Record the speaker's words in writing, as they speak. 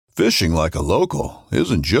Fishing like a local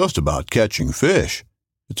isn't just about catching fish.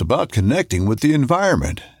 It's about connecting with the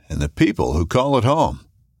environment and the people who call it home.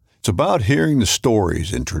 It's about hearing the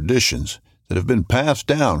stories and traditions that have been passed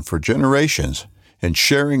down for generations and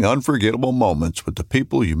sharing unforgettable moments with the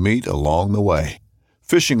people you meet along the way.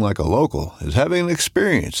 Fishing like a local is having an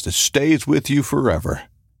experience that stays with you forever.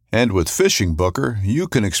 And with Fishing Booker, you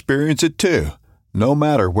can experience it too, no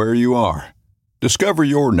matter where you are. Discover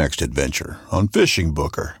your next adventure on Fishing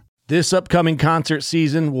Booker. This upcoming concert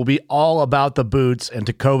season will be all about the boots, and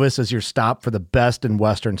Tecovas is your stop for the best in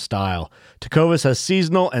Western style. Tecovas has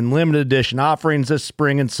seasonal and limited edition offerings this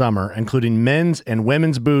spring and summer, including men's and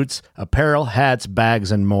women's boots, apparel, hats,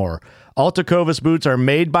 bags, and more. All Tecovas boots are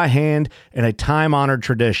made by hand in a time-honored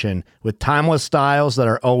tradition with timeless styles that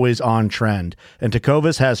are always on trend. And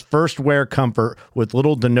Tecovas has first wear comfort with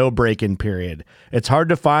little to no break-in period. It's hard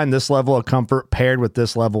to find this level of comfort paired with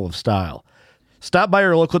this level of style. Stop by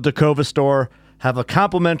your local Tecovas store, have a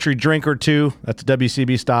complimentary drink or two, that's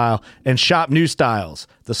WCB style, and shop new styles.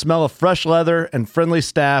 The smell of fresh leather and friendly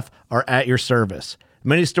staff are at your service.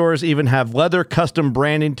 Many stores even have leather custom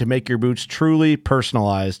branding to make your boots truly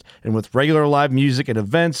personalized. And with regular live music and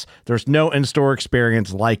events, there's no in-store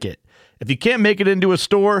experience like it. If you can't make it into a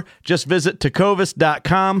store, just visit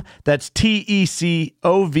tecovas.com. That's TECOVAS.com.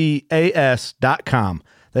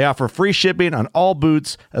 They offer free shipping on all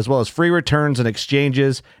boots, as well as free returns and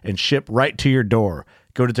exchanges, and ship right to your door.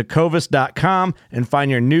 Go to tecovas.com and find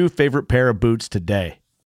your new favorite pair of boots today.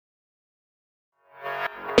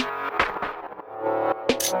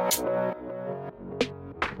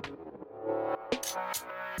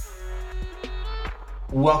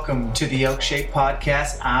 Welcome to the Elk Shape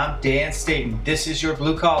Podcast. I'm Dan Staten. This is your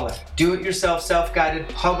blue collar, do-it-yourself, self-guided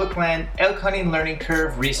public land elk hunting learning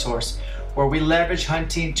curve resource, where we leverage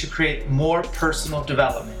hunting to create more personal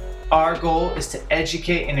development. Our goal is to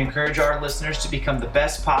educate and encourage our listeners to become the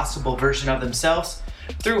best possible version of themselves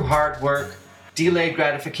through hard work, delayed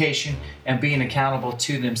gratification, and being accountable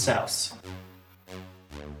to themselves.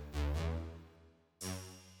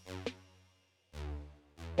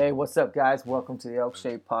 Hey, what's up, guys? Welcome to the Elk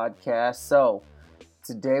Shape Podcast. So,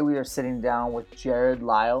 today we are sitting down with Jared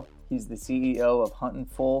Lyle. He's the CEO of Huntin'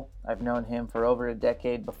 Full. I've known him for over a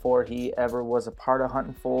decade before he ever was a part of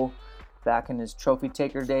Huntin' Full, back in his trophy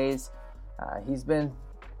taker days. He's been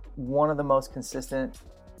one of the most consistent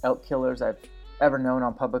elk killers I've ever known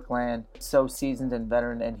on public land. So seasoned and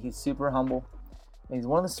veteran, and he's super humble. And he's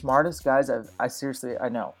one of the smartest guys I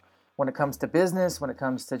know. When it comes to business, when it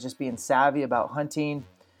comes to just being savvy about hunting,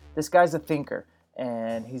 this guy's a thinker.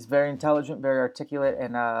 And he's very intelligent, very articulate,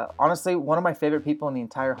 and honestly, one of my favorite people in the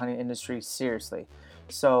entire hunting industry, seriously.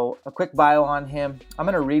 So, a quick bio on him. I'm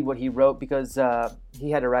going to read what he wrote because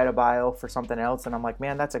he had to write a bio for something else, and I'm like,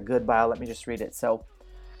 man, that's a good bio. Let me just read it. So,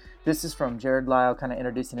 this is from Jared Lyle, kind of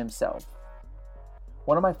introducing himself.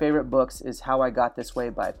 One of my favorite books is How I Got This Way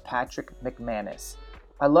by Patrick McManus.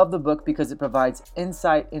 I love the book because it provides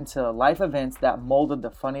insight into life events that molded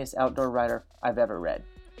the funniest outdoor writer I've ever read.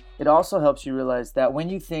 It also helps you realize that when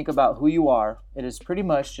you think about who you are, it is pretty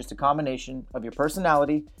much just a combination of your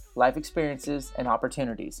personality, life experiences, and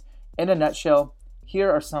opportunities. In a nutshell,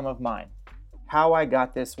 here are some of mine. How I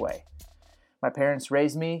got this way. My parents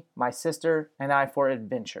raised me, my sister, and I for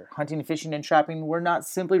adventure. Hunting, fishing, and trapping were not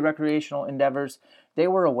simply recreational endeavors. They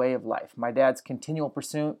were a way of life. My dad's continual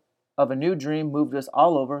pursuit of a new dream moved us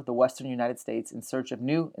all over the western United States in search of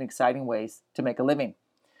new and exciting ways to make a living.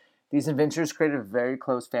 These adventures created a very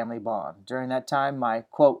close family bond. During that time, my,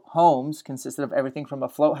 quote, homes consisted of everything from a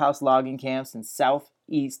float house logging camps in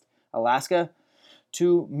southeast Alaska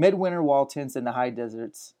to midwinter wall tents in the high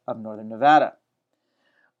deserts of northern Nevada.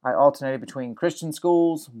 I alternated between Christian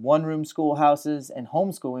schools, one-room schoolhouses, and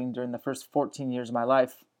homeschooling during the first 14 years of my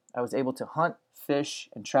life. I was able to hunt, fish,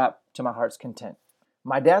 and trap to my heart's content.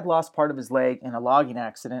 My dad lost part of his leg in a logging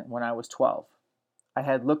accident when I was 12. I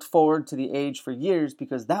had looked forward to the age for years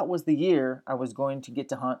because that was the year I was going to get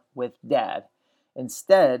to hunt with Dad.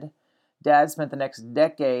 Instead, Dad spent the next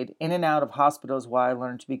decade in and out of hospitals while I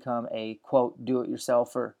learned to become a, quote,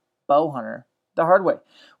 do-it-yourselfer bow hunter the hard way,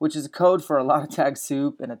 which is a code for a lot of tag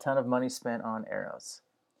soup and a ton of money spent on arrows.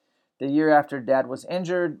 The year after Dad was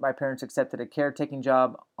injured, my parents accepted a caretaking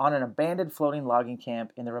job on an abandoned floating logging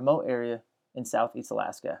camp in the remote area in southeast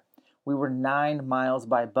Alaska. We were 9 miles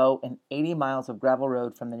by boat and 80 miles of gravel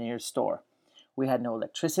road from the nearest store. We had no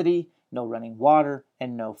electricity, no running water,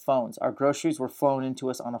 and no phones. Our groceries were flown into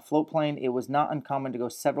us on a float plane. It was not uncommon to go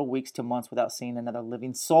several weeks to months without seeing another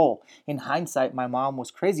living soul. In hindsight, my mom was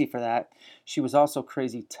crazy for that. She was also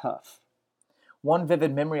crazy tough. One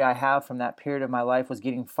vivid memory I have from that period of my life was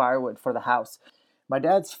getting firewood for the house. My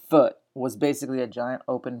dad's foot was basically a giant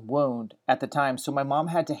open wound at the time, so my mom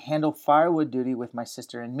had to handle firewood duty with my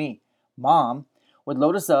sister and me. Mom would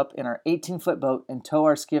load us up in our 18-foot boat and tow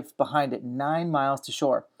our skiff behind it 9 miles to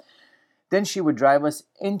shore. Then she would drive us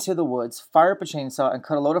into the woods, fire up a chainsaw, and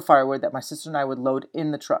cut a load of firewood that my sister and I would load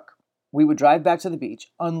in the truck. We would drive back to the beach,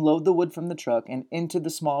 unload the wood from the truck and into the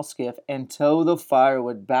small skiff, and tow the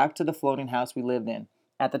firewood back to the floating house we lived in.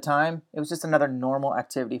 At the time, it was just another normal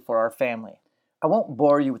activity for our family. I won't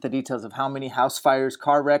bore you with the details of how many house fires,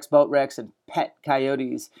 car wrecks, boat wrecks, and pet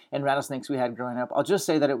coyotes and rattlesnakes we had growing up. I'll just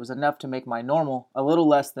say that it was enough to make my normal a little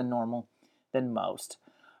less than normal than most.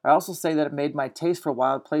 I also say that it made my taste for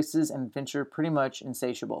wild places and adventure pretty much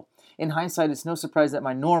insatiable. In hindsight, it's no surprise that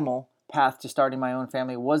my normal path to starting my own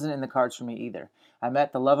family wasn't in the cards for me either. I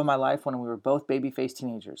met the love of my life when we were both baby-faced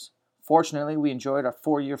teenagers. Fortunately, we enjoyed our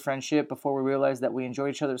 4-year friendship before we realized that we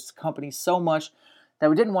enjoyed each other's company so much that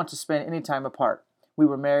we didn't want to spend any time apart. We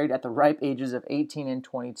were married at the ripe ages of 18 and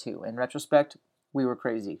 22. In retrospect, we were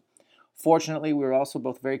crazy. Fortunately, we were also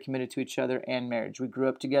both very committed to each other and marriage. We grew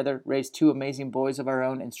up together, raised 2 amazing boys of our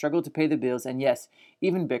own, and struggled to pay the bills, and yes,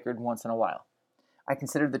 even bickered once in a while. I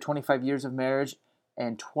considered the 25 years of marriage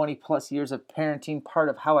and 20 plus years of parenting part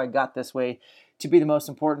of how I got this way to be the most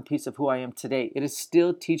important piece of who I am today. It is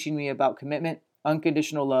still teaching me about commitment,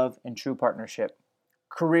 unconditional love, and true partnership.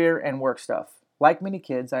 Career and work stuff. Like many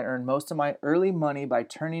kids, I earned most of my early money by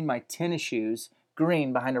turning my tennis shoes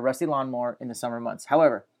green behind a rusty lawnmower in the summer months.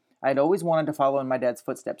 However, I had always wanted to follow in my dad's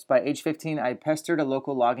footsteps. By age 15, I pestered a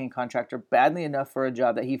local logging contractor badly enough for a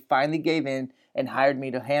job that he finally gave in and hired me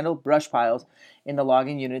to handle brush piles in the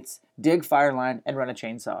logging units, dig fire line, and run a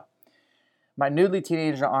chainsaw. My newly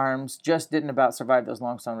teenager arms just didn't about survive those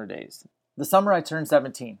long summer days. The summer I turned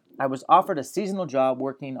 17, I was offered a seasonal job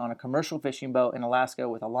working on a commercial fishing boat in Alaska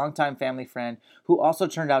with a longtime family friend who also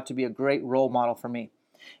turned out to be a great role model for me.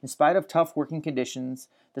 In spite of tough working conditions,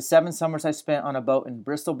 the 7 summers I spent on a boat in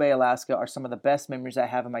Bristol Bay, Alaska are some of the best memories I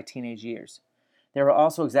have in my teenage years. They were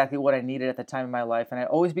also exactly what I needed at the time in my life, and I'll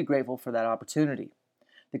always be grateful for that opportunity.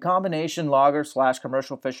 The combination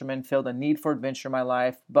logger/commercial fisherman filled a need for adventure in my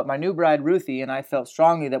life, but my new bride Ruthie and I felt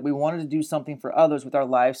strongly that we wanted to do something for others with our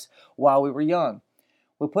lives while we were young.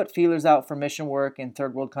 We put feelers out for mission work in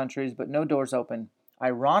third world countries, but no doors open.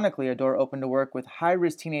 Ironically, a door opened to work with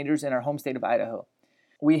high-risk teenagers in our home state of Idaho.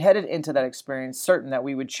 We headed into that experience certain that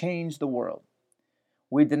we would change the world.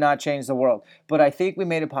 We did not change the world, but I think we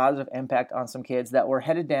made a positive impact on some kids that were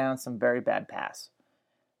headed down some very bad paths.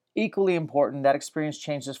 Equally important, that experience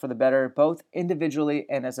changed us for the better, both individually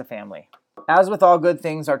and as a family. As with all good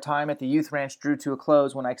things, our time at the youth ranch drew to a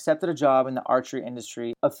close when I accepted a job in the archery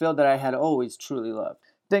industry, a field that I had always truly loved.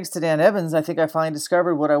 Thanks to Dan Evans, I think I finally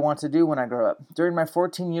discovered what I want to do when I grow up. During my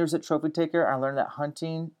 14 years at Trophy Taker, I learned that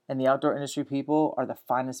hunting and the outdoor industry people are the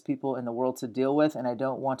finest people in the world to deal with, and I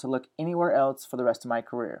don't want to look anywhere else for the rest of my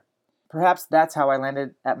career. Perhaps that's how I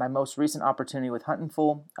landed at my most recent opportunity with Huntin'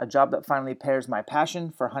 Full, a job that finally pairs my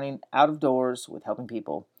passion for hunting out of doors with helping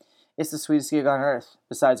people. It's the sweetest gig on earth,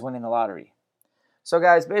 besides winning the lottery. So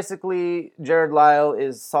guys, basically, Jared Lyle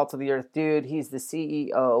is salt of the earth dude. He's the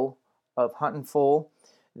CEO of Huntin' Full.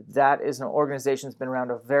 That is an organization that's been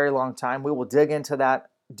around a very long time. We will dig into that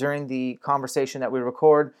during the conversation that we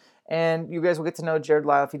record, and you guys will get to know Jared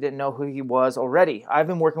Lyle if you didn't know who he was already. I've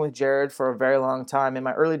been working with Jared for a very long time in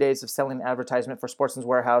my early days of selling advertisement for Sportsman's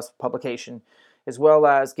Warehouse publication, as well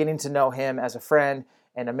as getting to know him as a friend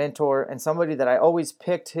and a mentor and somebody that I always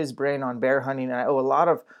picked his brain on bear hunting, and I owe a lot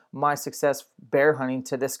of my success bear hunting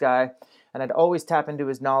to this guy, and I'd always tap into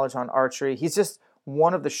his knowledge on archery. He's just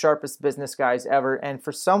one of the sharpest business guys ever, and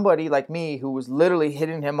for somebody like me who was literally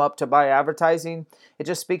hitting him up to buy advertising, it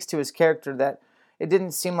just speaks to his character that it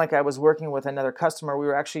didn't seem like I was working with another customer. We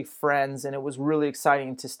were actually friends, and it was really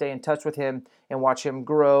exciting to stay in touch with him and watch him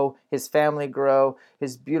grow, his family grow,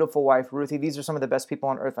 his beautiful wife, Ruthie. These are some of the best people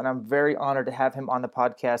on earth, and I'm very honored to have him on the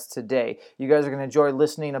podcast today. You guys are going to enjoy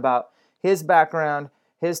listening about his background,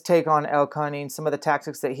 his take on elk hunting, some of the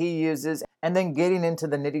tactics that he uses, and then getting into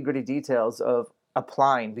the nitty-gritty details of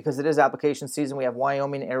applying, because it is application season. We have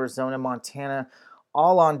Wyoming, Arizona, Montana,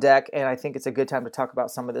 all on deck, and I think it's a good time to talk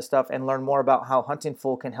about some of this stuff and learn more about how Huntin'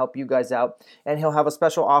 Full can help you guys out. And he'll have a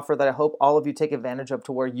special offer that I hope all of you take advantage of,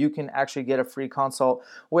 to where you can actually get a free consult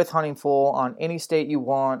with Huntin' Full on any state you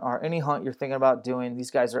want or any hunt you're thinking about doing.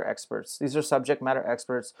 These guys are experts. These are subject matter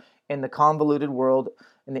experts in the convoluted world,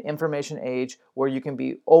 in the information age, where you can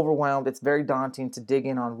be overwhelmed. It's very daunting to dig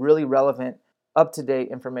in on really relevant, up-to-date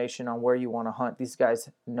information on where you want to hunt. These guys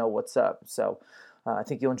know what's up. So I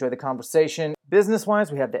think you'll enjoy the conversation.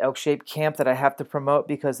 Business-wise, we have the Elk Shape Camp that I have to promote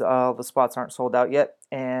because the spots aren't sold out yet.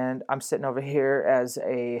 And I'm sitting over here as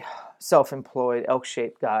a self-employed Elk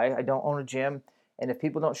Shape guy. I don't own a gym. And if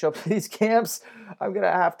people don't show up to these camps, I'm going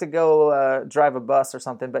to have to go drive a bus or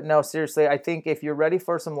something. But no, seriously, I think if you're ready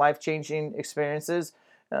for some life-changing experiences,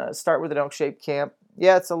 start with an Elk Shape Camp.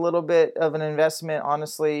 Yeah, it's a little bit of an investment.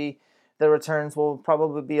 Honestly, the returns will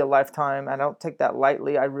probably be a lifetime. I don't take that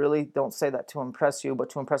lightly. I really don't say that to impress you,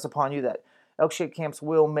 but to impress upon you that Elk Shape Camps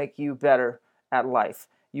will make you better at life.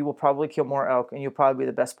 You will probably kill more elk, and you'll probably be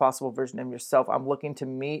the best possible version of yourself. I'm looking to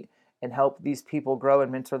meet and help these people grow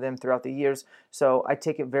and mentor them throughout the years. So I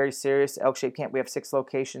take it very serious. Elk Shape Camp, we have 6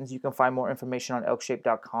 locations. You can find more information on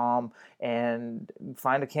elkshape.com and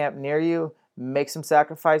find a camp near you. Make some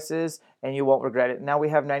sacrifices, and you won't regret it. Now we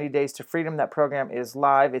have 90 Days to Freedom. That program is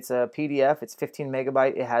live. It's a PDF. It's 15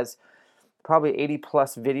 megabyte. It has probably 80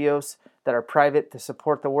 plus videos that are private to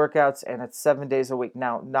support the workouts, and it's 7 days a week.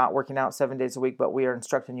 Now, not working out 7 days a week, but we are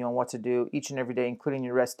instructing you on what to do each and every day, including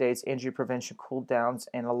your rest days, injury prevention, cool downs,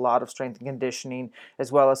 and a lot of strength and conditioning,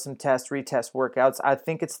 as well as some retest workouts. I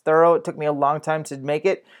think it's thorough. It took me a long time to make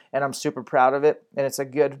it, and I'm super proud of it. And it's a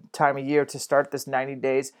good time of year to start this 90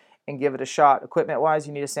 days and give it a shot. Equipment-wise,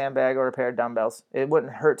 you need a sandbag or a pair of dumbbells. It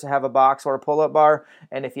wouldn't hurt to have a box or a pull-up bar,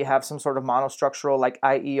 and if you have some sort of monostructural, like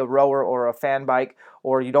i.e. a rower or a fan bike,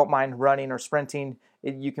 or you don't mind running or sprinting,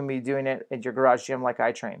 you can be doing it at your garage gym like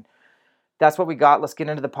I train. That's what we got. Let's get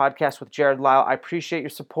into the podcast with Jared Lyle. I appreciate your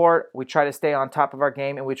support. We try to stay on top of our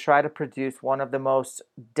game, and we try to produce one of the most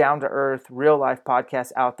down-to-earth, real-life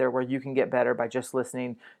podcasts out there where you can get better by just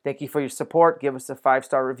listening. Thank you for your support. Give us a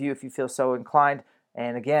 5-star review if you feel so inclined.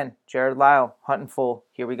 And again, Jared Lyle, Hunting Full.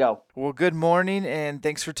 Here we go. Well, good morning, and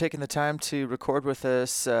thanks for taking the time to record with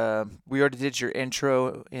us. We already did your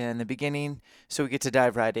intro in the beginning, so we get to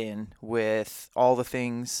dive right in with all the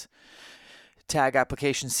things, tag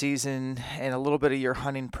application season, and a little bit of your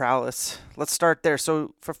hunting prowess. Let's start there.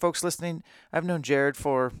 So for folks listening, I've known Jared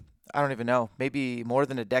for, I don't even know, maybe more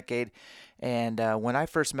than a decade. And when I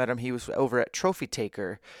first met him, he was over at Trophy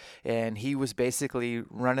Taker, and he was basically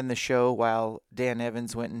running the show while Dan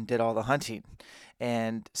Evans went and did all the hunting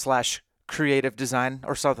and / creative design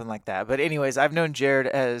or something like that. But anyways, I've known Jared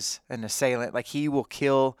as an assailant. Like, he will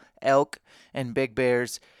kill elk and big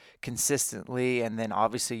bears consistently, and then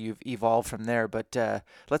obviously you've evolved from there. But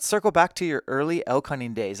let's circle back to your early elk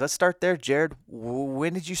hunting days. Let's start there, Jared.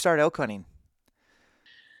 When did you start elk hunting?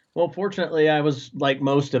 Well, fortunately, I was like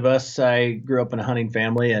most of us. I grew up in a hunting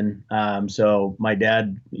family, and so my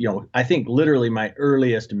dad, I think literally my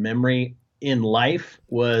earliest memory in life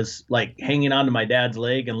was like hanging onto my dad's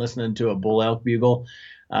leg and listening to a bull elk bugle.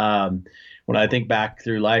 When I think back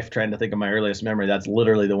through life, trying to think of my earliest memory, that's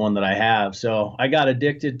literally the one that I have. So I got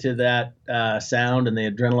addicted to that sound and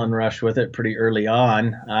the adrenaline rush with it pretty early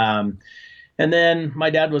on. And then my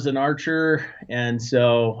dad was an archer, and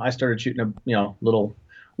so I started shooting little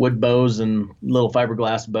wood bows and little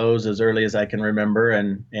fiberglass bows as early as I can remember,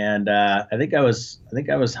 and I think I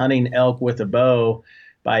was hunting elk with a bow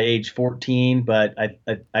by age 14, but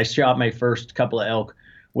I shot my first couple of elk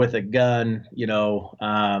with a gun.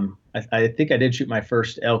 I think I did shoot my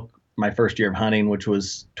first elk my first year of hunting, which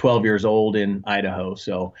was 12 years old in Idaho.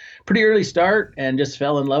 So pretty early start, and just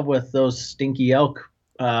fell in love with those stinky elk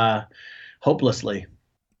hopelessly.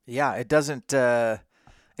 Yeah, it doesn't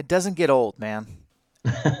get old, man.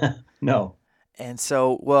 No. And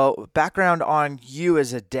so, well, background on you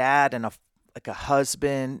as a dad and a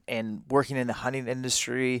husband and working in the hunting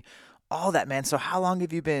industry, all that, man. So how long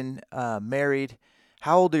have you been married?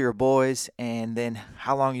 How old are your boys? And then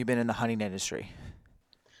how long have you been in the hunting industry?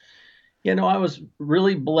 I was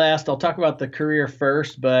really blessed. I'll talk about the career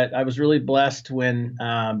first, but I was really blessed when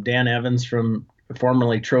Dan Evans, from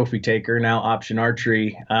formerly Trophy Taker, now Option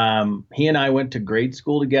Archery, he and I went to grade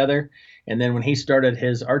school together. And then when he started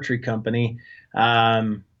his archery company,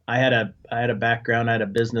 I had a background, I had a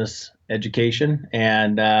business education,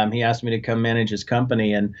 and he asked me to come manage his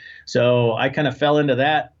company. And so I kind of fell into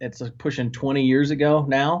that. It's pushing 20 years ago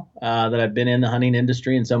now that I've been in the hunting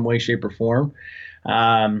industry in some way, shape, or form.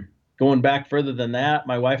 Going back further than that,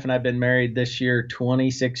 my wife and I have been married this year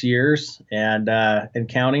 26 years and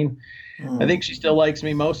counting. I think she still likes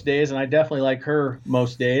me most days, and I definitely like her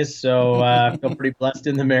most days. So I feel pretty blessed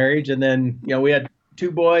in the marriage. And then, we had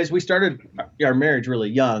 2 boys. We started our marriage really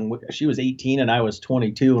young. She was 18 and I was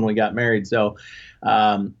 22 when we got married. So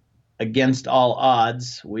against all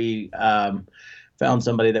odds, we found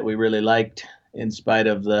somebody that we really liked in spite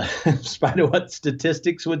of what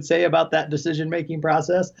statistics would say about that decision-making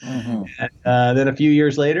process. Mm-hmm. And then a few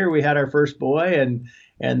years later, we had our first boy, and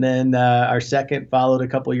And then our second followed a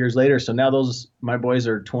couple of years later. So now my boys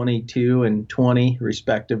are 22 and 20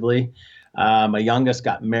 respectively. My youngest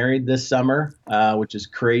got married this summer, which is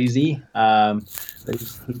crazy.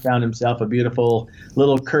 He found himself a beautiful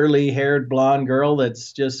little curly-haired blonde girl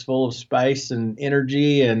that's just full of spice and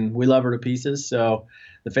energy, and we love her to pieces. So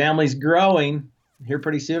the family's growing. Here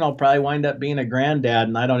pretty soon, I'll probably wind up being a granddad,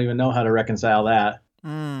 and I don't even know how to reconcile that.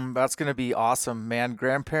 That's going to be awesome, man.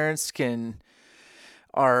 Grandparents did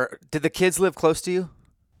the kids live close to you?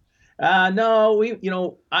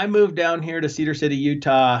 No, I moved down here to Cedar City,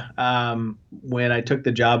 Utah, when I took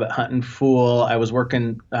the job at Hunt and Fool. I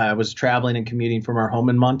was traveling and commuting from our home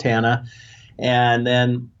in Montana. And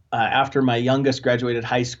then after my youngest graduated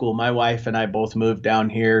high school, my wife and I both moved down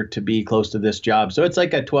here to be close to this job. So it's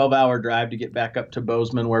like a 12-hour drive to get back up to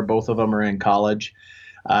Bozeman, where both of them are in college.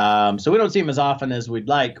 So we don't see them as often as we'd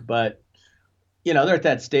like, but they're at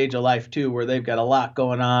that stage of life too, where they've got a lot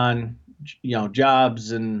going on,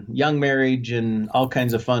 jobs and young marriage and all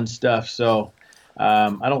kinds of fun stuff. So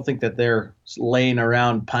I don't think that they're laying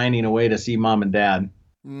around pining away to see mom and dad.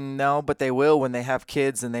 No, but they will when they have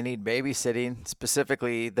kids and they need babysitting,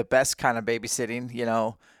 specifically the best kind of babysitting.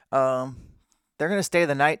 They're going to stay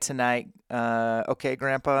the night tonight. Okay,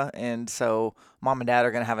 Grandpa. And so mom and dad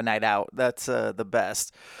are going to have a night out. That's the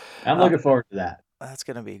best. I'm looking forward to that. That's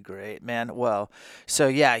going to be great, man. Well, so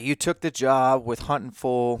yeah, you took the job with Hunt and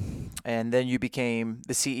Fool, and then you became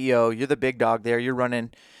the CEO. You're the big dog there. You're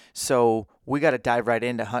running. So we got to dive right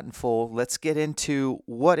into Hunt and Fool. Let's get into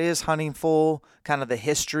what is Hunting Fool, kind of the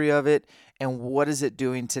history of it, and what is it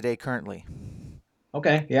doing today currently?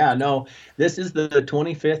 Okay. Yeah, no, this is the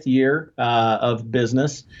 25th year of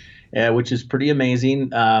business, which is pretty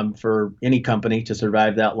amazing for any company to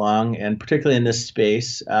survive that long. And particularly in this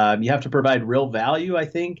space, you have to provide real value, I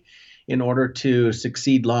think, in order to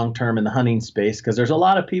succeed long term in the hunting space, because there's a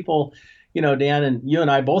lot of people, Dan, and you and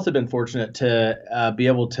I both have been fortunate to be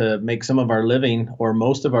able to make some of our living, or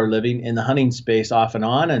most of our living, in the hunting space off and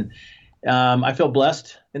on. And I feel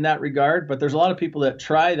blessed in that regard, but there's a lot of people that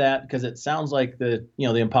try that because it sounds like the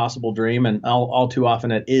impossible dream, and all too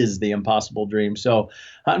often it is the impossible dream. So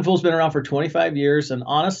Hunt and Fool's been around for 25 years, and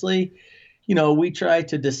honestly, we try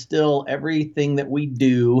to distill everything that we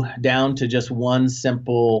do down to just one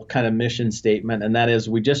simple kind of mission statement, and that is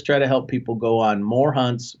we just try to help people go on more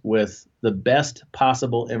hunts with the best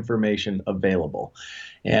possible information available.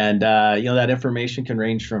 And that information can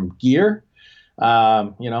range from gear.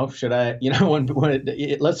 Let's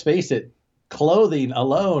face it, clothing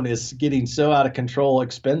alone is getting so out of control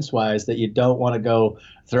expense-wise that you don't want to go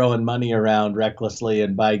throwing money around recklessly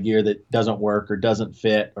and buy gear that doesn't work or doesn't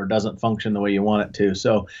fit or doesn't function the way you want it to.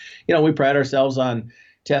 So, we pride ourselves on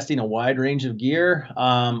testing a wide range of gear,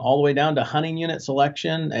 all the way down to hunting unit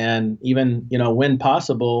selection, and even, when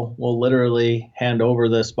possible, we'll literally hand over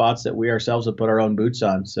the spots that we ourselves have put our own boots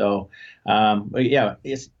on. So,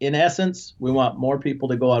 it's in essence, we want more people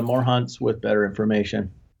to go on more hunts with better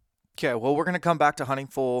information. Okay, well, we're going to come back to Hunting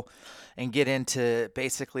Fool and get into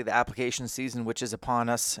basically the application season, which is upon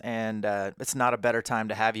us, and it's not a better time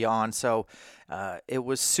to have you on. So it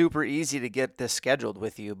was super easy to get this scheduled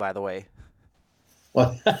with you, by the way.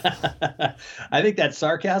 Well, I think that's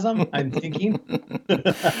sarcasm, I'm thinking.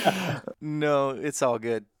 No, it's all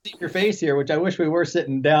good. Your face here, which I wish we were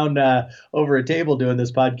sitting down over a table doing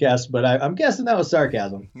this podcast, but I'm guessing that was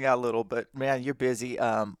sarcasm. Yeah, a little bit. Man, you're busy.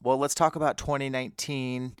 Well, let's talk about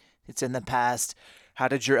 2019. It's in the past. How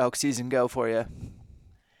did your elk season go for you?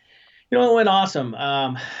 It went awesome.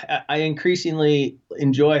 I increasingly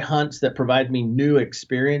enjoy hunts that provide me new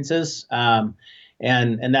experiences. And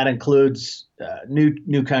that includes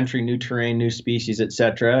new country, new terrain, new species,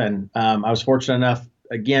 etc. And I was fortunate enough,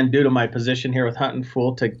 again, due to my position here with Hunt and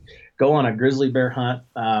Fool, to go on a grizzly bear hunt.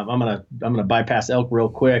 I'm gonna bypass elk real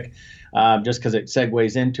quick, just because it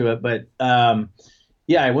segues into it. But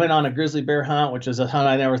I went on a grizzly bear hunt, which is a hunt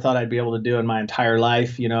I never thought I'd be able to do in my entire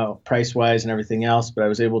life, price wise and everything else. But I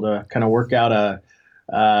was able to kind of work out a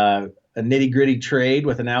nitty gritty trade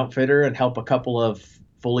with an outfitter and help a couple of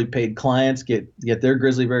fully paid clients get their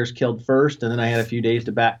grizzly bears killed first, and then I had a few days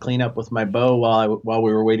to back clean up with my bow while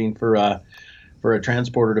we were waiting for a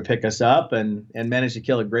transporter to pick us up, and managed to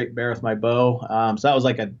kill a great bear with my bow. So that was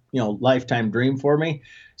like a lifetime dream for me.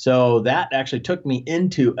 So that actually took me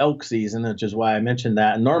into elk season, which is why I mentioned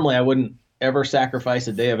that. And normally I wouldn't ever sacrifice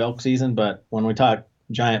a day of elk season, but when we talk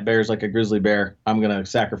giant bears like a grizzly bear, I'm gonna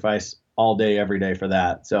sacrifice all day every day for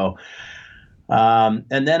that. So. And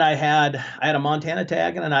then I had a Montana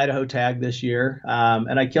tag and an Idaho tag this year,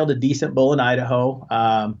 and I killed a decent bull in Idaho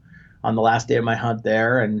on the last day of my hunt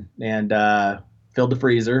there, and filled the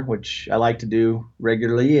freezer, which I like to do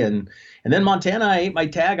regularly. And then Montana, I ate my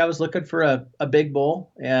tag. I was looking for a big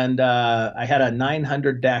bull, and I had a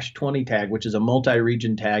 900-20 tag, which is a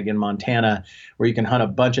multi-region tag in Montana where you can hunt a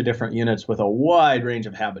bunch of different units with a wide range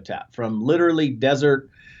of habitat, from literally desert,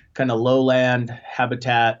 kind of lowland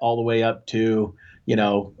habitat all the way up to,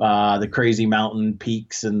 the crazy mountain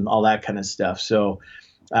peaks and all that kind of stuff. So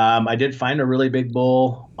I did find a really big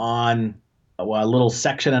bull on a little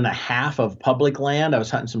section and a half of public land. I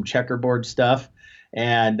was hunting some checkerboard stuff.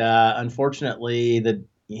 And unfortunately,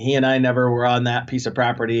 he and I never were on that piece of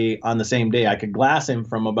property on the same day. I could glass him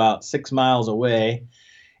from about 6 miles away.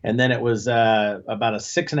 And then it was about a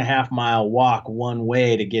 6.5 mile walk one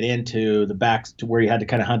way to get into the back to where you had to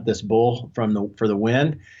kind of hunt this bull for the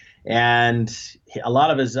wind. And a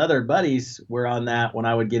lot of his other buddies were on that when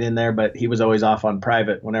I would get in there, but he was always off on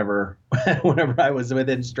private whenever I was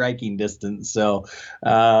within striking distance. So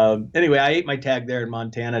anyway, I ate my tag there in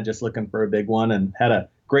Montana, just looking for a big one, and had a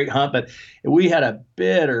great hunt. But we had a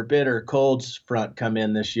bitter cold front come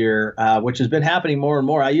in this year, which has been happening more and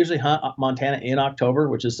more. I usually hunt Montana in October,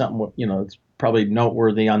 which is something, it's probably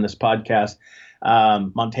noteworthy on this podcast.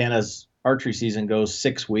 Montana's archery season goes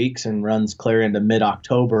 6 weeks and runs clear into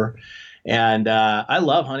mid-October. And I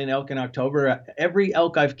love hunting elk in October. Every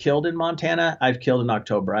elk I've killed in Montana, I've killed in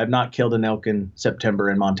October. I've not killed an elk in September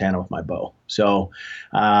in Montana with my bow. So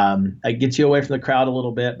it gets you away from the crowd a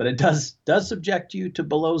little bit, but it does subject you to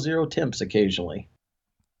below zero temps occasionally.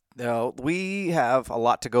 No, we have a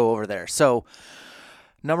lot to go over there. So,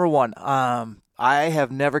 number one, I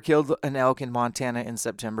have never killed an elk in Montana in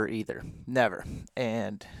September either. Never.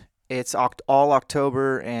 And it's all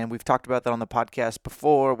October, and we've talked about that on the podcast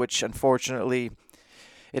before, which unfortunately,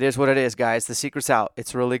 it is what it is, guys. The secret's out.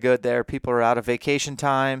 It's really good there. People are out of vacation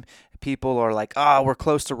time. People are like, we're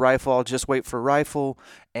close to rifle. I'll just wait for rifle.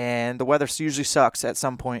 And the weather usually sucks at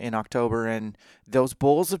some point in October, and those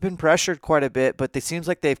bulls have been pressured quite a bit, but it seems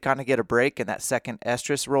like they've kind of get a break, and that second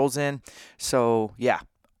estrus rolls in. So, yeah,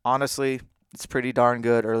 honestly, it's pretty darn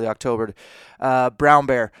good early October. Brown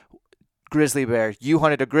bear. Grizzly bear. You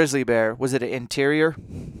hunted a grizzly bear. Was it an interior?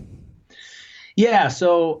 Yeah.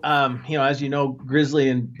 So, as you know, grizzly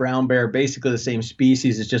and brown bear are basically the same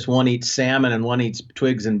species. It's just one eats salmon and one eats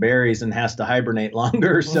twigs and berries and has to hibernate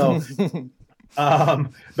longer. So,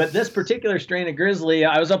 but this particular strain of grizzly,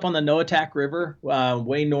 I was up on the Noatak River,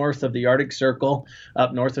 way north of the Arctic Circle,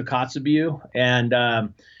 up north of Kotzebue,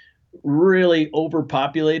 and really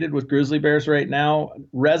overpopulated with grizzly bears right now.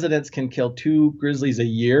 Residents can kill 2 grizzlies a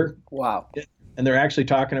year. Wow. And they're actually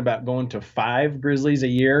talking about going to 5 grizzlies a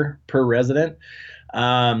year per resident.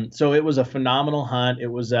 So it was a phenomenal hunt. It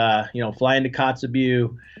was, fly into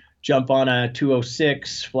Kotzebue, jump on a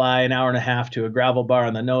 206, fly an hour and a half to a gravel bar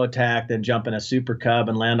on the Noatak, then jump in a Super Cub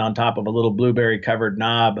and land on top of a little blueberry covered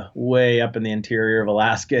knob way up in the interior of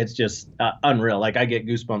Alaska. It's just unreal. Like, I get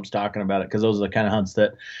goosebumps talking about it, because those are the kind of hunts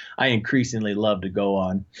that I increasingly love to go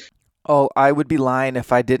on. Oh, I would be lying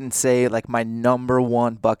if I didn't say, like, my number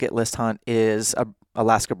one bucket list hunt is a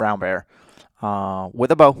Alaska brown bear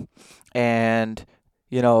with a bow. And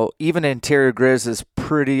even interior grizz is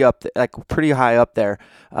pretty high up there.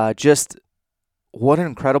 Just what an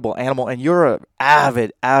incredible animal. And you're an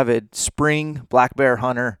avid spring black bear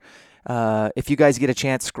hunter. If you guys get a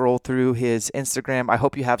chance, scroll through his Instagram. I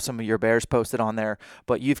hope you have some of your bears posted on there,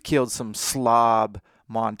 but you've killed some slob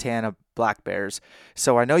Montana black bears.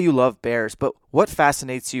 So I know you love bears, but what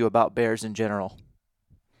fascinates you about bears in general?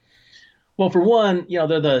 Well, for one,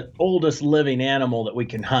 they're the oldest living animal that we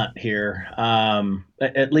can hunt here,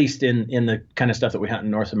 at least in the kind of stuff that we hunt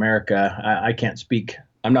in North America. I can't speak.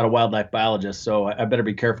 I'm not a wildlife biologist, so I better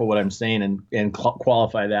be careful what I'm saying and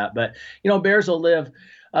qualify that. But, bears will live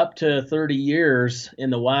up to 30 years in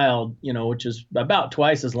the wild, which is about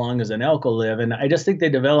twice as long as an elk will live. And I just think they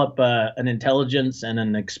develop an intelligence and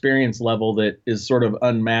an experience level that is sort of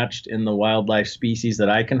unmatched in the wildlife species that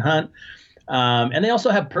I can hunt. And they also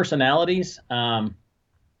have personalities.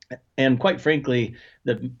 And quite frankly,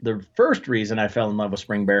 the first reason I fell in love with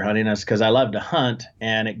spring bear hunting is because I love to hunt,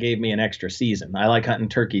 and it gave me an extra season. I like hunting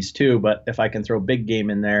turkeys too, but if I can throw big game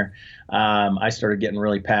in there, I started getting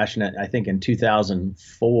really passionate. I think in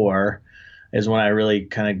 2004 is when I really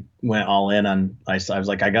kind of went all in on. I was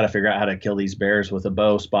like, I got to figure out how to kill these bears with a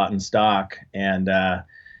bow, spot, and stock. And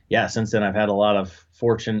since then I've had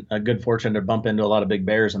a good fortune to bump into a lot of big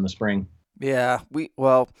bears in the spring. Yeah,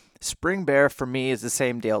 spring bear for me is the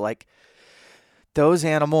same deal. Like, those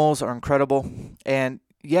animals are incredible, and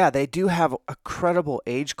yeah, they do have a credible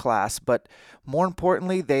age class, but more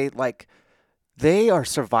importantly, they are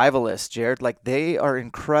survivalists, Jared. Like, they are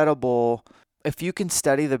incredible if you can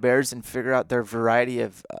study the bears and figure out their variety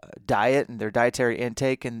of diet and their dietary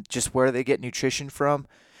intake and just where they get nutrition from,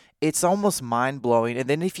 it's almost mind-blowing. And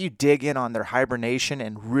then if you dig in on their hibernation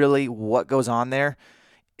and really what goes on there,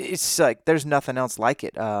 it's like there's nothing else like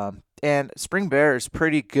it. And spring bear is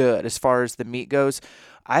pretty good as far as the meat goes.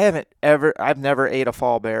 I've never ate a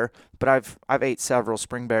fall bear, but I've ate several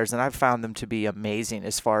spring bears, and I've found them to be amazing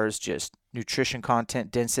as far as just nutrition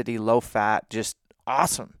content, density, low fat, just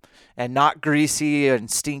awesome. And not greasy and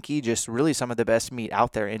stinky, just really some of the best meat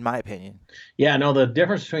out there, in my opinion. Yeah, no, the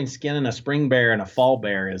difference between skinning a spring bear and a fall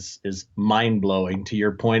bear is mind-blowing, to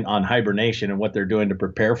your point on hibernation and what they're doing to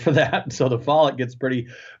prepare for that. So the fall, it gets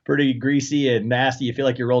pretty greasy and nasty. You feel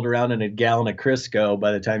like you rolled around in a gallon of Crisco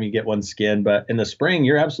by the time you get one skinned. But in the spring,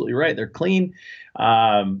 you're absolutely right. They're clean.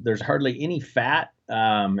 There's hardly any fat.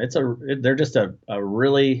 They're just a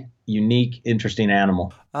really unique, interesting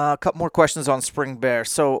animal. A couple more questions on spring bear.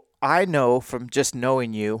 So I know from just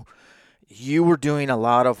knowing you were doing a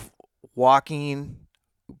lot of walking,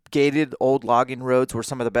 gated old logging roads where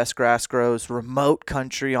some of the best grass grows, remote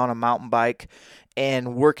country on a mountain bike,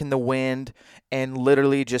 and working the wind, and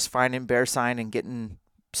literally just finding bear sign and getting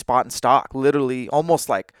spot and stock. Literally, oh,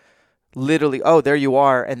 there you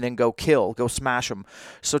are, and then go smash them.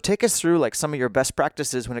 So take us through like some of your best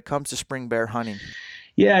practices when it comes to spring bear hunting.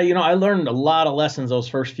 Yeah, I learned a lot of lessons those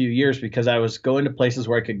first few years because I was going to places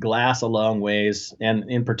where I could glass a long ways.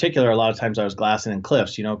 And in particular, a lot of times I was glassing in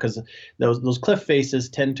cliffs, because those cliff faces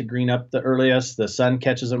tend to green up the earliest. The sun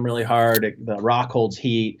catches them really hard. The rock holds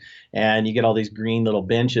heat, and you get all these green little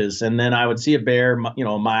benches. And then I would see a bear,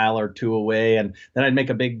 a mile or two away, and then I'd make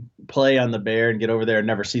a big play on the bear and get over there and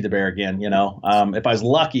never see the bear again. If I was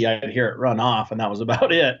lucky, I'd hear it run off, and that was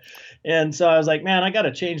about it. And so I was like, man, I got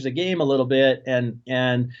to change the game a little bit.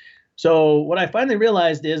 And so what I finally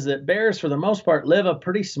realized is that bears, for the most part, live a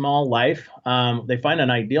pretty small life. They find an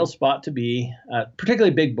ideal spot to be,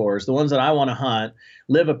 particularly big boars, the ones that I want to hunt,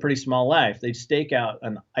 live a pretty small life. They stake out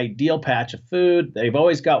an ideal patch of food. They've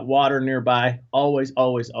always got water nearby, always,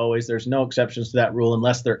 always, always. There's no exceptions to that rule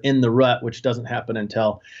unless they're in the rut, which doesn't happen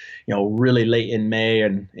until, really late in May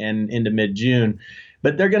and into mid-June.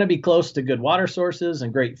 But they're going to be close to good water sources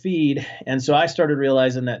and great feed. And so I started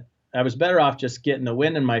realizing that I was better off just getting the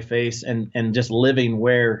wind in my face and just living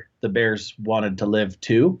where the bears wanted to live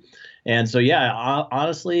too. And so, yeah,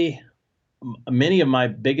 honestly, many of my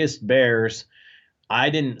biggest bears I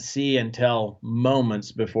didn't see until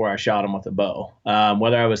moments before I shot them with a bow.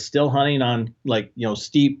 Whether I was still hunting on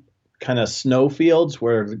steep kind of snow fields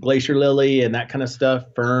where the glacier lily and that kind of stuff,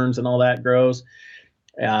 ferns and all that grows,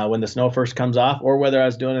 when the snow first comes off, or whether I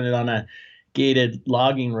was doing it on a gated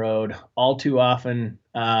logging road, all too often,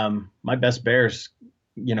 my best bears,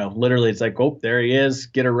 literally it's like, oh, there he is,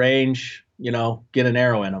 get a range, get an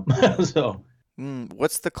arrow in him. So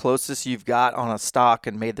what's the closest you've got on a stock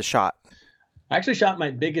and made the shot? I actually shot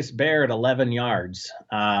my biggest bear at 11 yards.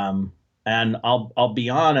 And I'll be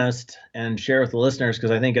honest and share with the listeners,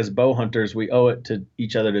 because I think as bow hunters, we owe it to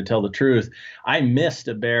each other to tell the truth. I missed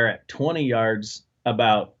a bear at 20 yards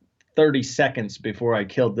about 30 seconds before I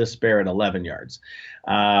killed this bear at 11 yards.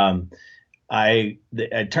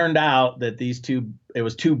 It turned out that it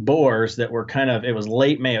was two boars that were it was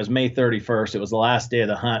late May. It was May 31st. It was the last day of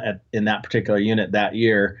the hunt in that particular unit that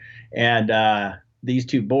year. And these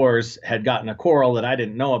two boars had gotten a quarrel that I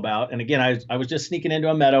didn't know about. And again, I was just sneaking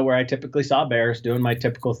into a meadow where I typically saw bears, doing my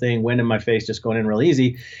typical thing, wind in my face, just going in real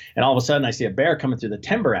easy. And all of a sudden I see a bear coming through the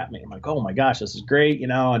timber at me. I'm like, oh my gosh, this is great,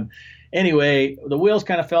 and anyway, the wheels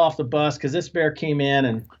kind of fell off the bus because this bear came in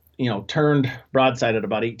and, turned broadside at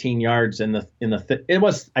about 18 yards it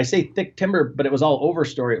was, I say thick timber, but it was all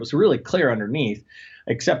overstory. It was really clear underneath,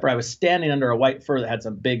 except for I was standing under a white fir that had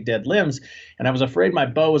some big dead limbs, and I was afraid my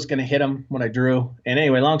bow was going to hit him when I drew. And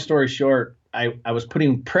anyway, long story short, I was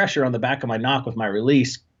putting pressure on the back of my nock with my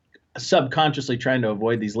release, subconsciously trying to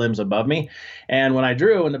avoid these limbs above me. And when I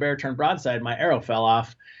drew and the bear turned broadside, my arrow fell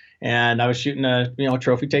off. And I was shooting a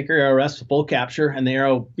trophy taker arrow rest, full capture, and the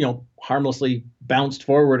arrow harmlessly bounced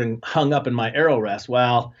forward and hung up in my arrow rest.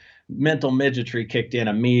 Well, mental midgetry kicked in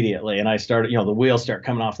immediately, and I started, the wheels start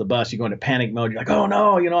coming off the bus. You go into panic mode. You're like, oh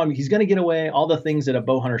no, he's going to get away. All the things that a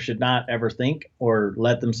bow hunter should not ever think or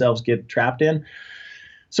let themselves get trapped in.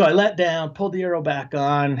 So I let down, pulled the arrow back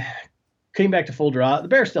on, came back to full draw. The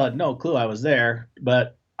bear still had no clue I was there,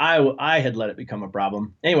 but I had let it become a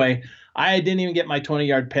problem. Anyway, I didn't even get my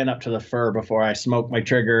 20-yard pin up to the fur before I smoked my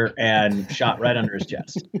trigger and shot right under his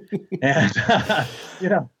chest. And,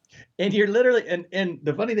 And you're literally, and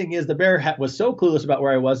the funny thing is, the bear was so clueless about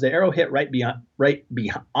where I was. The arrow hit right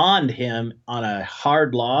beyond him on a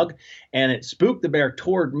hard log, and it spooked the bear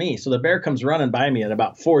toward me. So the bear comes running by me at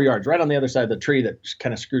about 4 yards, right on the other side of the tree that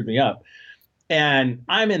kind of screwed me up. And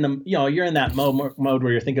I'm in the, you're in that mode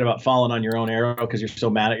where you're thinking about falling on your own arrow because you're so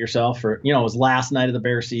mad at yourself. Or, it was last night of the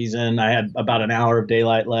bear season. I had about an hour of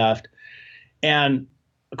daylight left, and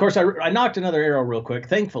of course, I knocked another arrow real quick,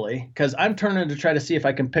 thankfully, because I'm turning to try to see if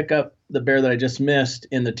I can pick up the bear that I just missed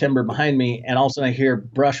in the timber behind me. And all of a sudden I hear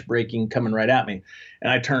brush breaking coming right at me. And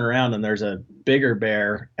I turn around and there's a bigger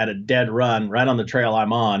bear at a dead run right on the trail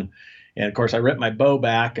I'm on. And of course, I ripped my bow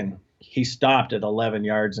back and he stopped at 11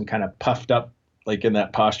 yards and kind of puffed up, like in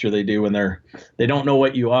that posture they do when they don't know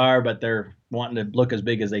what you are, but they're wanting to look as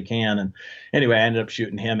big as they can. And anyway, I ended up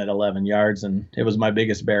shooting him at 11 yards and it was my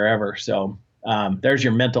biggest bear ever. So there's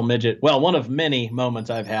your mental midget. Well, one of many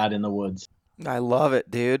moments I've had in the woods. I love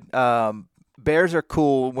it, dude. Bears are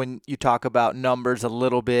cool when you talk about numbers a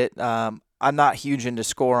little bit. I'm not huge into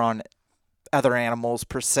score on other animals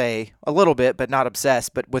per se, a little bit, but not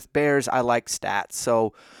obsessed. But with bears, I like stats.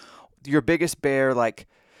 So your biggest bear, like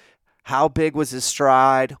how big was his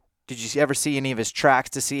stride? Did you ever see any of his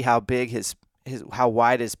tracks to see how big how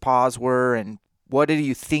wide his paws were, and what did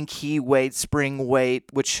you think he weighed, spring weight,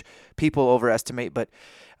 which people overestimate, but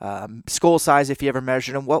skull size if you ever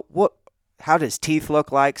measured him? How does teeth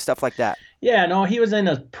look like, stuff like that? Yeah, no, he was in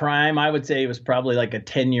his prime. I would say he was probably like a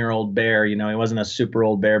 10-year-old bear. He wasn't a super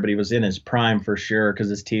old bear, but he was in his prime for sure because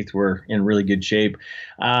his teeth were in really good shape.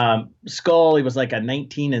 Skull, he was like a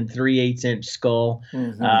 19 3/8 inch skull,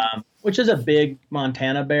 which is a big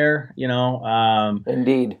Montana bear,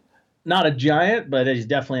 Indeed. Not a giant, but he's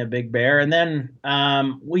definitely a big bear. And then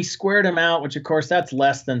we squared him out, which of course that's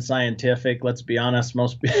less than scientific. Let's be honest.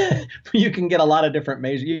 You can get a lot of different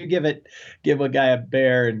measures. You give a guy a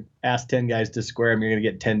bear and ask 10 guys to square him, you're going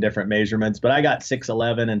to get 10 different measurements. But I got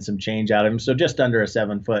 6'11" and some change out of him, so just under a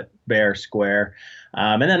 7-foot bear square.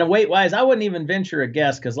 And then weight wise, I wouldn't even venture a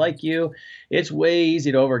guess because, like you, it's way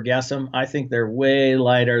easy to overguess them. I think they're way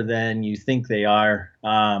lighter than you think they are,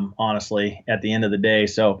 honestly, at the end of the day.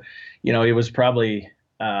 So, he was probably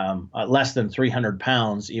less than 300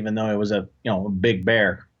 pounds, even though it was a big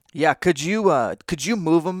bear. Yeah. Could you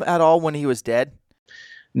move him at all when he was dead?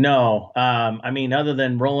 No. Other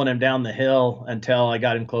than rolling him down the hill until I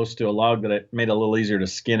got him close to a log that it made it a little easier to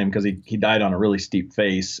skin him because he died on a really steep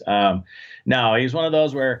face. No, he's one of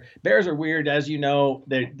those where bears are weird. As you know,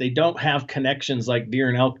 they don't have connections like deer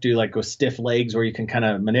and elk do, like with stiff legs where you can kind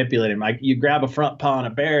of manipulate them. You grab a front paw on a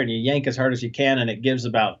bear and you yank as hard as you can, and it gives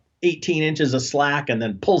about 18 inches of slack and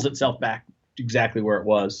then pulls itself back exactly where it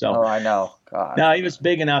was. So, oh, I know. God. No, he was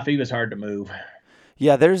big enough. He was hard to move.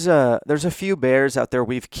 Yeah, there's a few bears out there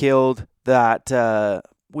we've killed that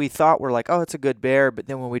we thought were like, oh, it's a good bear, but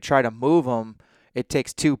then when we try to move them, it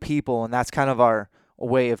takes two people, and that's kind of our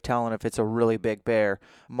way of telling if it's a really big bear.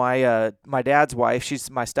 My dad's wife,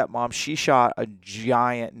 she's my stepmom, she shot a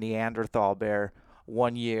giant Neanderthal bear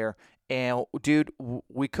one year, and dude,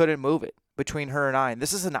 we couldn't move it between her and I. And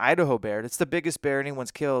this is an Idaho bear. It's the biggest bear anyone's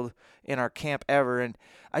killed in our camp ever, and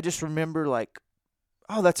I just remember like,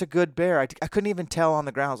 oh, that's a good bear. I couldn't even tell on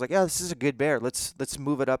the ground. I was like, yeah, this is a good bear. Let's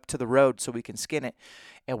move it up to the road so we can skin it.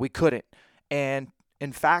 And we couldn't. And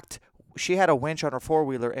in fact, she had a winch on her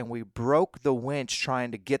four-wheeler, and we broke the winch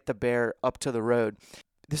trying to get the bear up to the road.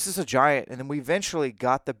 This is a giant. And then we eventually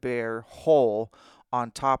got the bear whole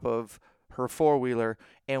on top of her four-wheeler,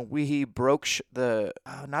 and we broke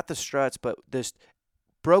not the struts, but this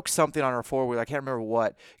broke something on her four-wheeler. I can't remember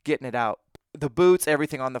what, getting it out. The boots,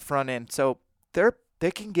 everything on the front end. So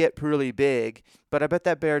they can get really big, but I bet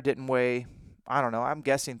that bear didn't weigh, I don't know, I'm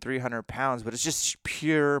guessing 300 pounds, but it's just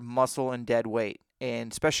pure muscle and dead weight,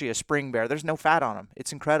 and especially a spring bear. There's no fat on them.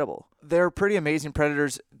 It's incredible. They're pretty amazing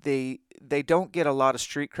predators. They don't get a lot of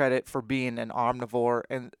street credit for being an omnivore,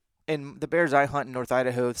 and the bears I hunt in North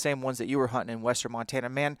Idaho, the same ones that you were hunting in Western Montana,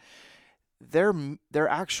 man, their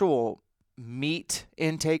actual meat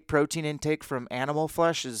intake, protein intake from animal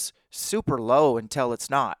flesh is super low until it's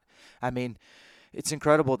not. I mean, it's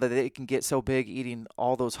incredible that they can get so big eating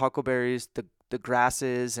all those huckleberries, the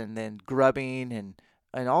grasses, and then grubbing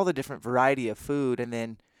and all the different variety of food. And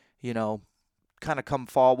then, kind of come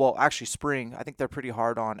fall, well, actually spring, I think they're pretty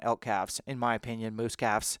hard on elk calves, in my opinion, moose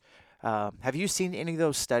calves. Have you seen any of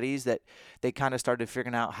those studies that they kind of started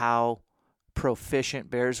figuring out how proficient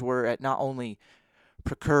bears were at not only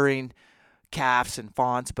procuring calves and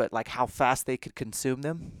fawns, but like how fast they could consume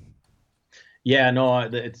them? Yeah, no,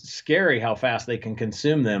 it's scary how fast they can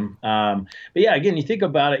consume them. But yeah, again, you think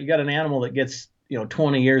about it, you got an animal that gets,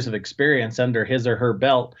 20 years of experience under his or her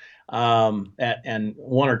belt. and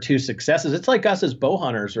one or two successes. It's like us as bow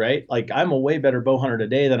hunters, right? Like I'm a way better bow hunter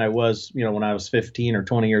today than I was, when I was 15 or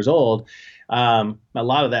 20 years old. A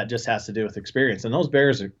lot of that just has to do with experience. And those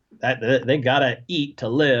bears they gotta eat to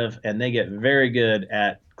live, and they get very good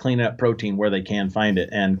at cleaning up protein where they can find it.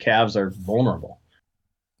 And calves are vulnerable.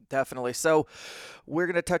 Definitely. So we're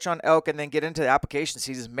going to touch on elk and then get into the application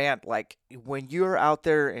season. Man, like when you're out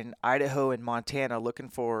there in Idaho and Montana looking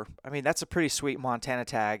for, that's a pretty sweet Montana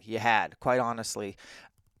tag you had, quite honestly.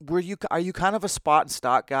 Are you kind of a spot and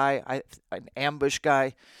stock guy, an ambush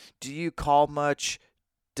guy? Do you call much?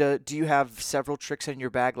 Do you have several tricks in your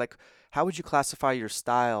bag? Like, how would you classify your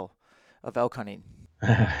style of elk hunting?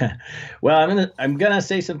 Well, I'm gonna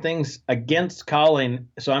say some things against calling,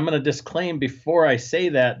 so I'm gonna disclaim before I say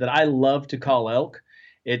that I love to call elk.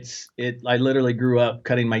 I literally grew up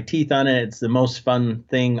cutting my teeth on it. It's the most fun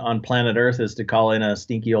thing on planet Earth is to call in a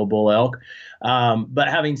stinky old bull elk. But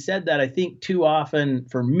having said that, I think too often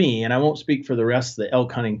for me, and I won't speak for the rest of the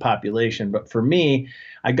elk hunting population, but for me,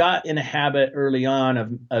 I got in a habit early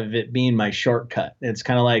on of it being my shortcut. It's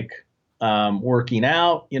kind of like working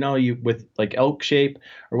out, with like elk shape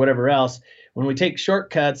or whatever else. When we take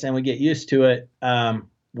shortcuts and we get used to it,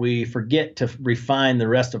 we forget to refine the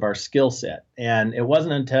rest of our skill set. And it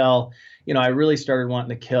wasn't until, I really started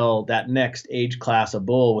wanting to kill that next age class of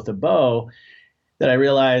bull with a bow that I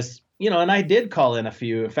realized, and I did call in a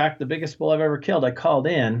few. In fact, the biggest bull I've ever killed, I called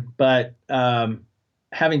in. But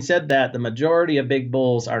having said that, the majority of big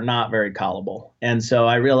bulls are not very callable. And so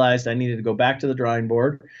I realized I needed to go back to the drawing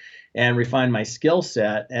board and refine my skill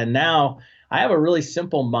set. And now I have a really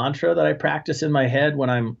simple mantra that I practice in my head when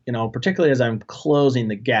I'm, particularly as I'm closing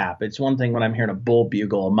the gap. It's one thing when I'm hearing a bull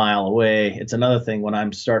bugle a mile away. It's another thing when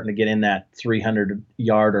I'm starting to get in that 300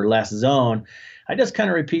 yard or less zone. I just kind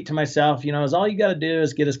of repeat to myself, is all you got to do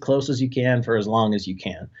is get as close as you can for as long as you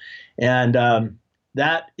can. And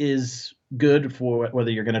that is good for whether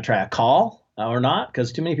you're going to try a call or not,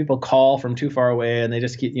 because too many people call from too far away and they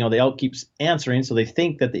just keep, the elk keeps answering. So they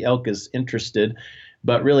think that the elk is interested,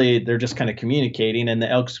 but really they're just kind of communicating, and the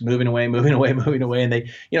elk's moving away. And they,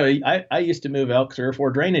 I used to move elk 3 or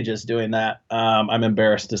 4 drainages doing that. I'm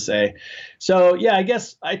embarrassed to say. So yeah, I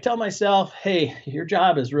guess I tell myself, hey, your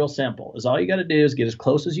job is real simple. All you got to do is get as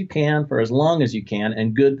close as you can for as long as you can,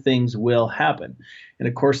 and good things will happen. And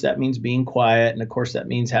of course that means being quiet. And of course that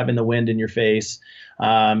means having the wind in your face,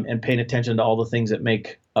 and paying attention to all the things that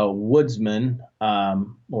make a woodsman,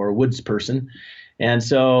 or a woods person. And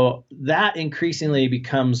so that increasingly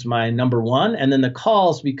becomes my number one. And then the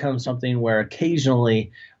calls become something where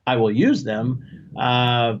occasionally I will use them,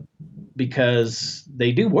 because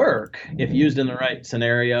they do work if used in the right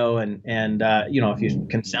scenario. And if you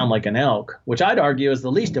can sound like an elk, which I'd argue is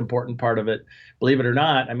the least important part of it, believe it or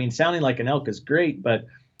not. Sounding like an elk is great, but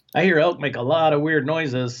I hear elk make a lot of weird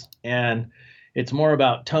noises, and it's more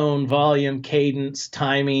about tone, volume, cadence,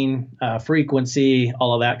 timing, frequency,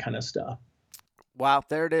 all of that kind of stuff. Wow,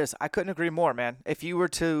 there it is. I couldn't agree more, man. If you were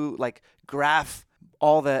to graph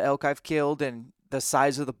all the elk I've killed and the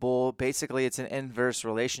size of the bull, basically it's an inverse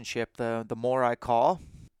relationship. The more I call,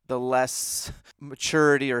 the less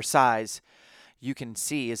maturity or size you can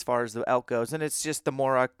see as far as the elk goes. And it's just the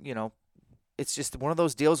more it's just one of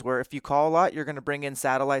those deals where if you call a lot, you're going to bring in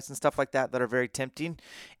satellites and stuff like that are very tempting.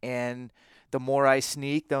 And the more I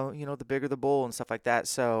sneak, the bigger the bull and stuff like that.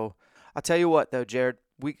 So I'll tell you what though, Jared,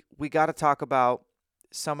 we got to talk about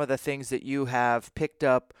some of the things that you have picked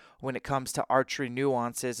up when it comes to archery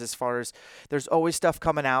nuances, as far as there's always stuff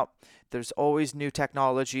coming out. There's always new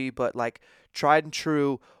technology, but tried and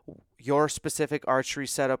true, your specific archery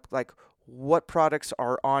setup, what products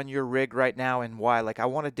are on your rig right now and why? I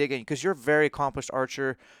want to dig in because you're a very accomplished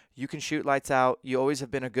archer. You can shoot lights out. You always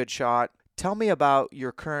have been a good shot. Tell me about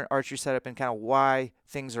your current archery setup and kind of why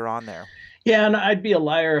things are on there. Yeah, and I'd be a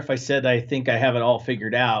liar if I said I think I have it all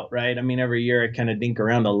figured out, right? Every year I kind of dink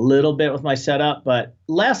around a little bit with my setup, but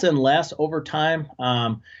less and less over time.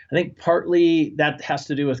 I think partly that has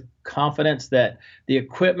to do with confidence that the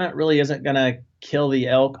equipment really isn't going to kill the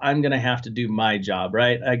elk. I'm going to have to do my job,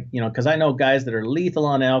 right? Because I know guys that are lethal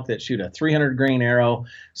on elk that shoot a 300 grain arrow,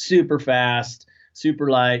 super fast, super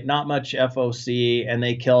light, not much FOC, and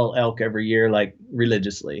they kill elk every year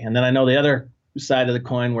religiously. And then I know the other side of the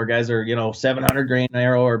coin where guys are 700 grain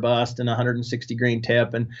arrow or bust and 160 grain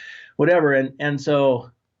tip and whatever, and so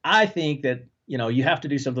I think that you have to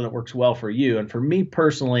do something that works well for you. And for me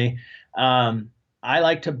personally, I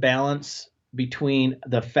like to balance between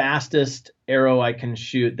the fastest arrow I can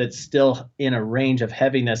shoot that's still in a range of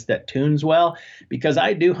heaviness that tunes well, because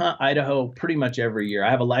I do hunt Idaho pretty much every year.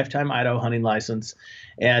 I have a lifetime Idaho hunting license.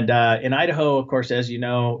 And in Idaho, of course, as you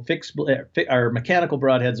know, mechanical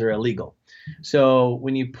broadheads are illegal. So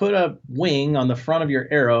when you put a wing on the front of your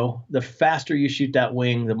arrow, the faster you shoot that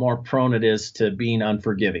wing, the more prone it is to being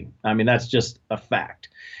unforgiving. I mean, that's just a fact.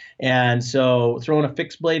 And so throwing a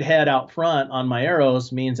fixed blade head out front on my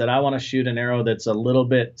arrows means that I want to shoot an arrow that's a little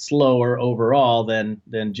bit slower overall than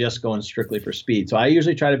just going strictly for speed. So I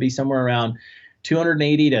usually try to be somewhere around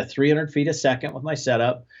 280 to 300 feet a second with my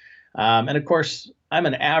setup. And of course, I'm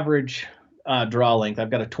an average draw length.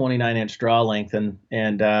 I've got a 29-inch draw length,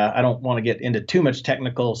 and I don't want to get into too much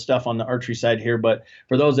technical stuff on the archery side here, but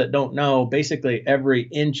for those that don't know, basically every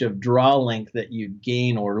inch of draw length that you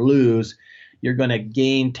gain or lose, you're going to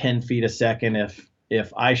gain 10 feet a second.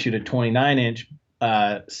 If I shoot a 29-inch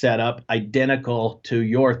setup identical to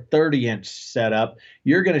your 30-inch setup,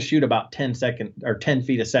 you're going to shoot about 10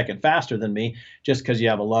 feet a second faster than me, just because you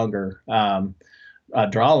have a longer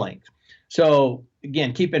draw length. So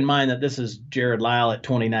again, keep in mind that this is Jared Lyle at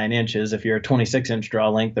 29 inches. If you're a 26-inch draw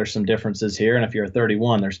length, there's some differences here. And if you're a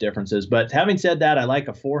 31, there's differences. But having said that, I like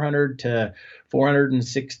a 400 to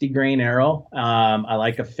 460 grain arrow. I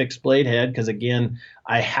like a fixed blade head because, again,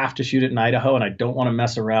 I have to shoot it in Idaho, and I don't want to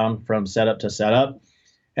mess around from setup to setup.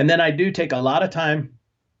 And then I do take a lot of time,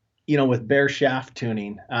 with bare shaft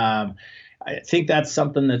tuning. I think that's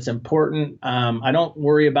something that's important. I don't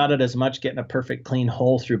worry about it as much getting a perfect clean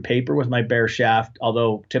hole through paper with my bare shaft,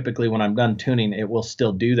 although typically when I'm done tuning, it will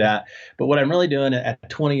still do that. But what I'm really doing at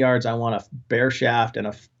 20 yards, I want a bare shaft and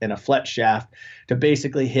a flet shaft to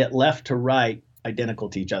basically hit left to right identical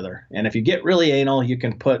to each other. And if you get really anal, you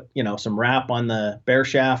can put, some wrap on the bare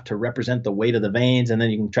shaft to represent the weight of the vanes, and then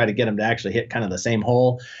you can try to get them to actually hit kind of the same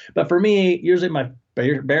hole. But for me, usually my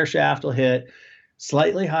bare shaft will hit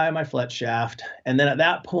slightly high on my flet shaft. And then at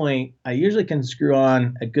that point, I usually can screw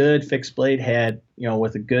on a good fixed blade head,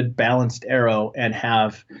 with a good balanced arrow, and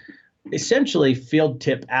have essentially field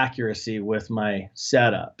tip accuracy with my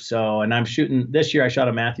setup. So, and I'm shooting this year, I shot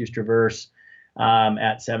a Matthews Traverse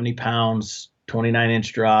at 70 pounds,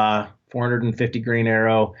 29-inch draw, 450 grain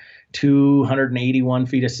arrow, 281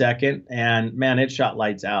 feet a second. And man, it shot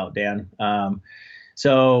lights out, Dan.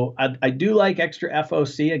 So I do like extra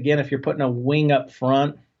FOC. Again, if you're putting a wing up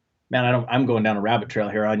front, man, I'm going down a rabbit trail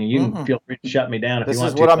here on you. You can feel free to shut me down if you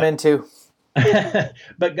want to. This is what I'm into.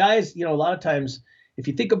 But guys, a lot of times, if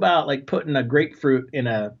you think about like putting a grapefruit in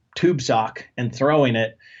a tube sock and throwing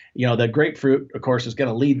it, the grapefruit, of course, is going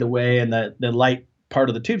to lead the way, and the light part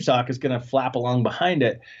of the tube sock is going to flap along behind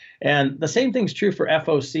it. And the same thing's true for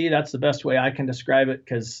FOC. That's the best way I can describe it,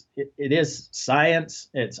 because it is science.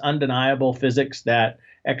 It's undeniable physics that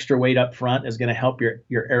extra weight up front is going to help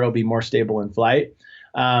your arrow be more stable in flight.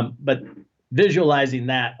 But visualizing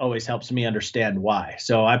that always helps me understand why.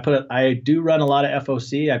 So I do run a lot of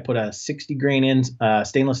FOC. I put a 60 grain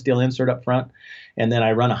stainless steel insert up front, and then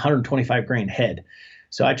I run a 125 grain head.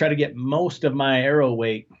 So I try to get most of my arrow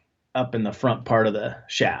weight up in the front part of the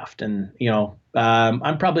shaft. And,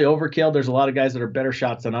 I'm probably overkill. There's a lot of guys that are better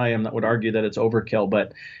shots than I am that would argue that it's overkill,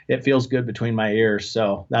 but it feels good between my ears.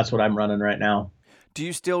 So that's what I'm running right now. Do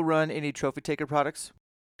you still run any Trophy Taker products?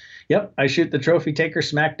 Yep. I shoot the Trophy Taker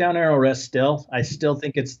Smackdown arrow rest still. I still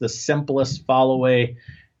think it's the simplest fall away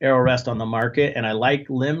arrow rest on the market. And I like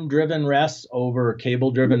limb driven rests over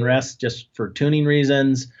cable driven rests, just for tuning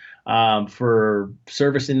reasons, for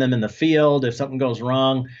servicing them in the field. If something goes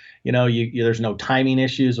wrong, there's no timing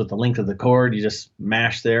issues with the length of the cord. You just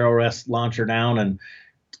mash the arrow rest launcher down and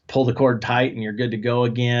pull the cord tight, and you're good to go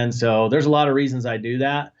again. So there's a lot of reasons I do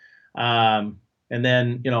that. And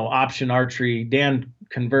then, Option Archery, Dan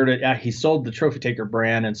converted, he sold the Trophy Taker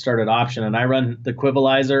brand and started Option, and I run the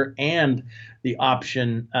Quivalizer and the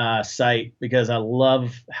Option site because I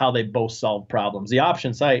love how they both solve problems. The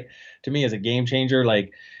Option site to me is a game changer.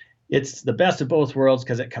 Like, it's the best of both worlds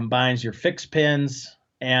because it combines your fixed pins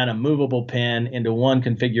and a movable pin into one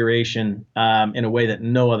configuration in a way that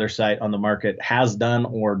no other site on the market has done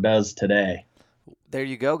or does today. There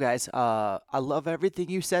you go, guys. I love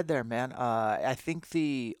everything you said there, man. I think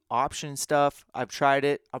the Option stuff, I've tried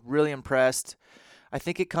it. I'm really impressed. I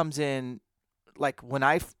think it comes in, like when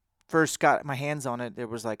I first got my hands on it, there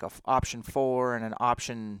was like a Option 4 and an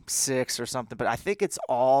Option 6 or something, but I think it's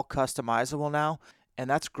all customizable now, and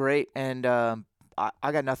that's great. And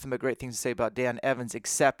I got nothing but great things to say about Dan Evans,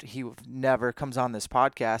 except he never comes on this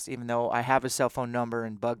podcast, even though I have his cell phone number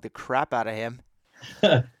and bug the crap out of him.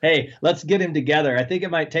 Hey, let's get him together. I think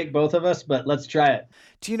it might take both of us, but let's try it.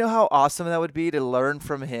 Do you know how awesome that would be to learn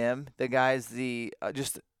from him? The guy's the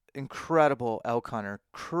just incredible elk hunter,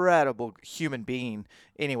 incredible human being.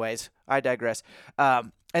 Anyways, I digress.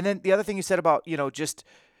 And then the other thing you said about, just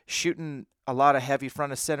shooting a lot of heavy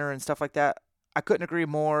front of center and stuff like that, I couldn't agree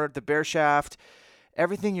more. The bear shaft,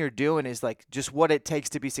 everything you're doing is like just what it takes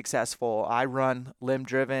to be successful. I run limb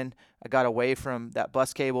driven. I got away from that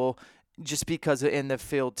bus cable just because of in the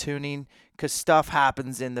field tuning, because stuff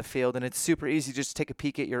happens in the field and it's super easy just to take a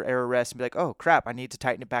peek at your arrow rest and be like, oh crap, I need to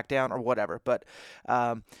tighten it back down or whatever. But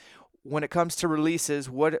when it comes to releases,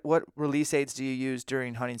 what release aids do you use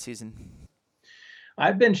during hunting season?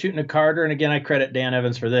 I've been shooting a Carter, and again, I credit Dan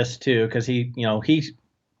Evans for this too, because he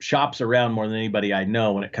shops around more than anybody I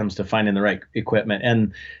know when it comes to finding the right equipment.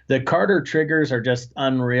 And the Carter triggers are just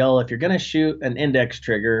unreal. If you're going to shoot an index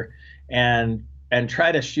trigger and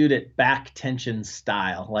try to shoot it back tension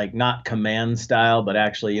style, like not command style, but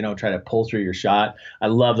actually, try to pull through your shot. I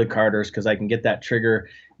love the Carters because I can get that trigger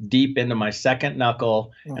deep into my second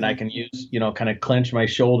knuckle, and I can use, kind of clench my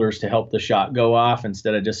shoulders to help the shot go off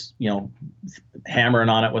instead of just, hammering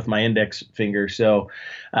on it with my index finger. So,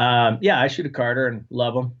 I shoot a Carter and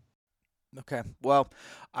love them. Okay. Well,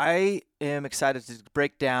 I am excited to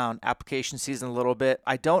break down application season a little bit.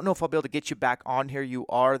 I don't know if I'll be able to get you back on here. You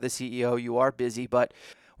are the CEO. You are busy, but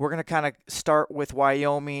we're going to kind of start with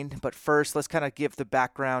Wyoming. But first, let's kind of give the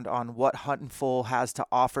background on what Huntin' Full has to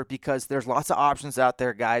offer, because there's lots of options out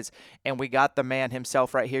there, guys. And we got the man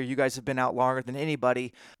himself right here. You guys have been out longer than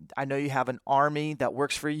anybody. I know you have an army that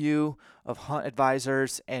works for you of hunt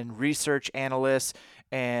advisors and research analysts.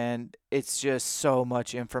 And it's just so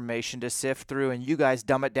much information to sift through, and you guys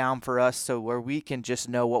dumb it down for us so where we can just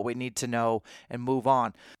know what we need to know and move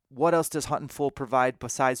on. What else does Huntin' Full provide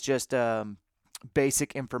besides just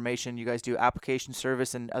basic information? You guys do application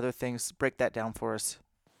service and other things. Break that down for us.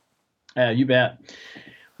 You bet.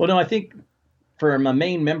 Well, no, I think from a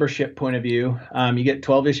main membership point of view, you get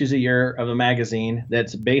 12 issues a year of a magazine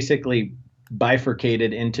that's basically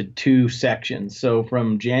bifurcated into two sections. So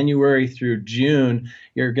from January through June,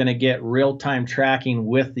 you're going to get real-time tracking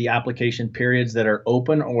with the application periods that are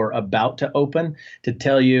open or about to open to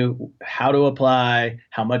tell you how to apply,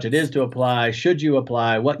 how much it is to apply, should you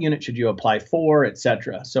apply, what unit should you apply for,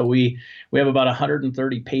 etc. So we have about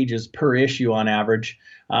 130 pages per issue on average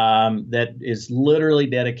that is literally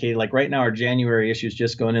dedicated. Like right now, our January issue is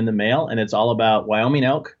just going in the mail, and it's all about Wyoming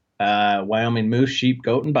elk, Wyoming moose, sheep,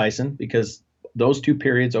 goat, and bison, because those two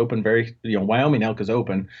periods open Wyoming elk is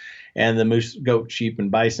open, and the moose, goat, sheep, and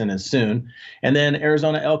bison is soon. And then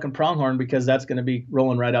Arizona elk and pronghorn, because that's going to be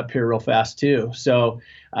rolling right up here real fast too. So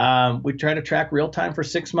we try to track real time for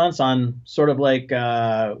 6 months on sort of like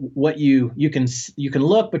what you can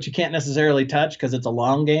look, but you can't necessarily touch because it's a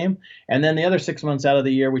long game. And then the other 6 months out of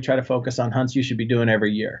the year, we try to focus on hunts you should be doing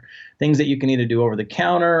every year. Things that you can either do over the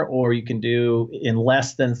counter or you can do in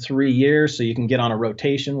less than 3 years. So you can get on a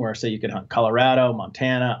rotation where, say, you could hunt Colorado,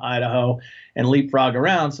 Montana, Idaho, and leapfrog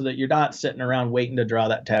around so that you're not sitting around waiting to draw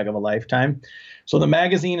that tag of a lifetime. So the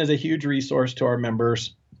magazine is a huge resource to our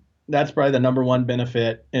members. That's probably the number one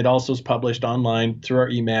benefit. It also is published online through our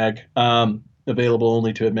eMag, available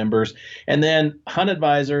only to members. And then hunt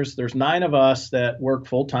advisors, there's 9 of us that work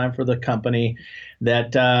full time for the company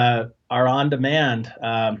that are on demand.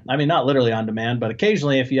 I mean, not literally on demand, but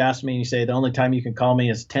occasionally if you ask me and you say the only time you can call me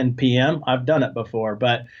is 10 p.m., I've done it before.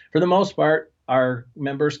 But for the most part, our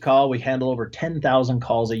members call. We handle over 10,000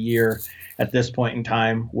 calls a year at this point in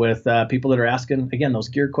time with people that are asking, again, those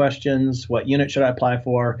gear questions. What unit should I apply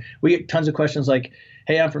for? We get tons of questions like,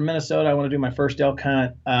 hey, I'm from Minnesota. I want to do my first elk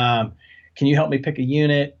hunt. Can you help me pick a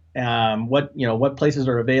unit? What places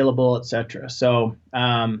are available, et cetera. So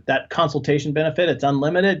that consultation benefit, it's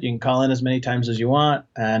unlimited. You can call in as many times as you want.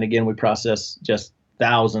 And again, we process just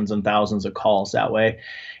thousands and thousands of calls that way.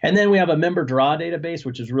 And then we have a member draw database,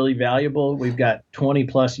 which is really valuable. We've got 20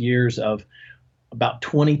 plus years of about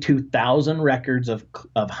 22,000 records of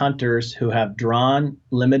hunters who have drawn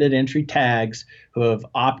limited entry tags, who have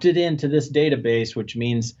opted into this database, which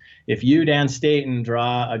means if you, Dan Staton,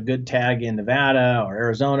 draw a good tag in Nevada or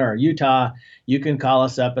Arizona or Utah, you can call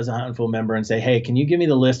us up as a Huntin' Full member and say, hey, can you give me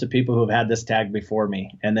the list of people who have had this tag before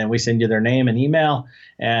me? And then we send you their name and email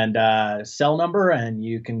and cell number, and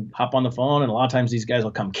you can hop on the phone. And a lot of times these guys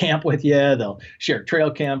will come camp with you. They'll share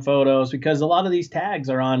trail cam photos because a lot of these tags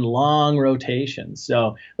are on long rotations.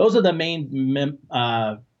 So those are the main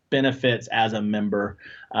benefits as a member.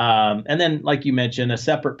 And then, like you mentioned, a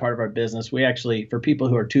separate part of our business, we actually, for people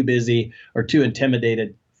who are too busy or too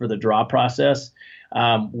intimidated for the draw process,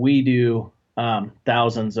 we do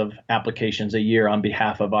thousands of applications a year on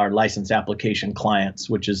behalf of our license application clients,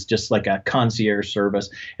 which is just like a concierge service.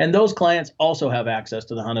 And those clients also have access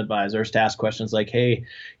to the Hunt Advisors to ask questions like, hey,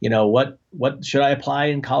 what should I apply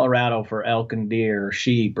in Colorado for elk and deer or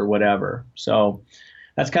sheep or whatever? So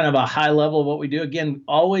that's kind of a high level of what we do. Again,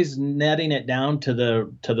 always netting it down to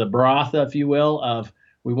the broth, if you will, of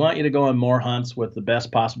we want you to go on more hunts with the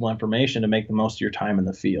best possible information to make the most of your time in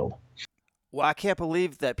the field. Well, I can't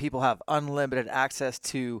believe that people have unlimited access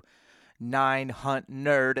to 9 hunt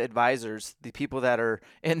nerd advisors, the people that are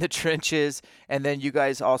in the trenches. And then you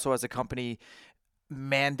guys also as a company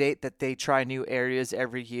mandate that they try new areas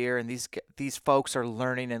every year. And these folks are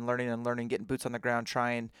learning, getting boots on the ground,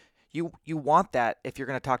 trying. You want that if you're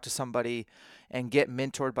going to talk to somebody and get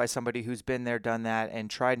mentored by somebody who's been there, done that, and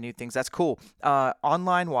tried new things. That's cool.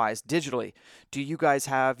 Online-wise, digitally, do you guys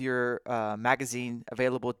have your magazine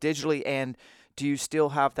available digitally? And do you still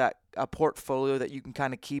have a portfolio that you can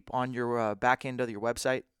kind of keep on your back end of your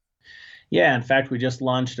website? Yeah, in fact, we just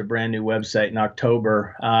launched a brand new website in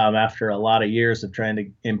October after a lot of years of trying to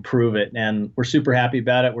improve it. And we're super happy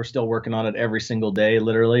about it. We're still working on it every single day,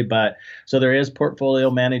 literally. But so there is portfolio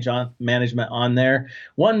management on there.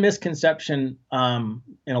 One misconception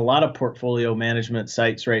in a lot of portfolio management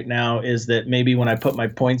sites right now is that maybe when I put my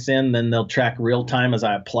points in, then they'll track real time as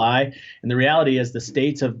I apply. And the reality is the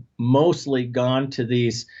states have mostly gone to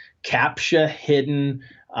these CAPTCHA hidden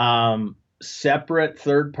separate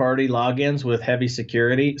third-party logins with heavy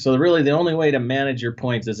security. So really the only way to manage your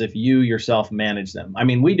points is if you yourself manage them. I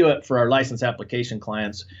mean, we do it for our license application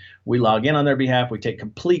clients. We log in on their behalf. We take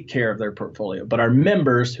complete care of their portfolio. But our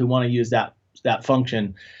members who want to use that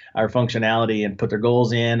function, our functionality, and put their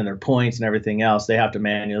goals in and their points and everything else, they have to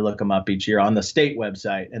manually look them up each year on the state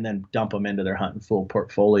website and then dump them into their Huntin' Fool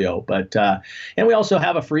portfolio. But and we also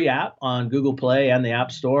have a free app on Google Play and the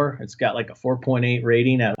App Store. It's got like a 4.8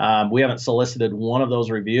 rating. We haven't solicited one of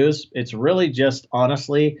those reviews. It's really just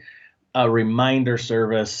honestly a reminder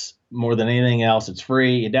service more than anything else. It's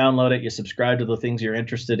free. You download it, you subscribe to the things you're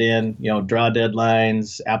interested in, draw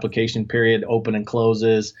deadlines, application period, open and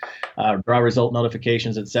closes, draw result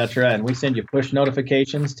notifications, etc. And we send you push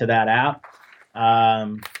notifications to that app.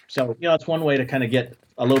 So, it's one way to kind of get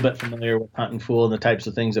a little bit familiar with Huntin' Fool and the types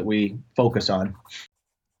of things that we focus on.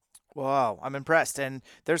 Wow, I'm impressed. And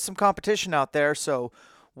there's some competition out there. So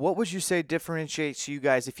what would you say differentiates you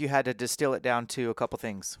guys if you had to distill it down to a couple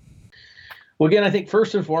things? Well, again, I think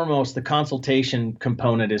first and foremost, the consultation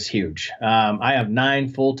component is huge. I have 9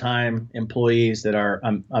 full-time employees that are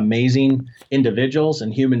amazing individuals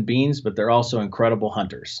and human beings, but they're also incredible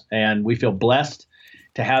hunters. And we feel blessed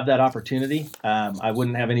to have that opportunity. I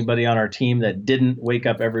wouldn't have anybody on our team that didn't wake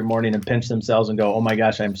up every morning and pinch themselves and go, oh my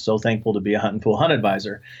gosh, I'm so thankful to be a Huntin' Fool Hunt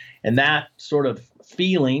Advisor. And that sort of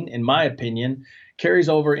feeling, in my opinion, carries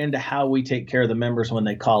over into how we take care of the members when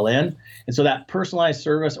they call in. And so that personalized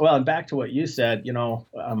service, well, and back to what you said,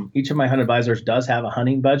 each of my Hunt Advisors does have a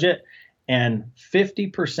hunting budget, and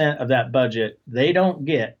 50% of that budget they don't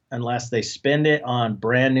get unless they spend it on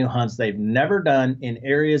brand new hunts they've never done in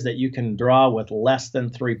areas that you can draw with less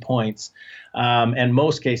than 3 points. And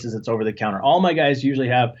most cases it's over the counter. All my guys usually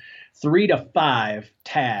have 3 to 5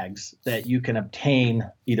 tags that you can obtain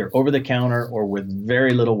either over the counter or with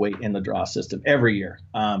very little weight in the draw system every year.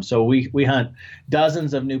 So we hunt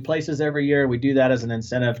dozens of new places every year. We do that as an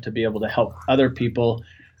incentive to be able to help other people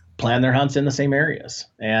plan their hunts in the same areas.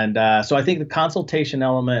 And so I think the consultation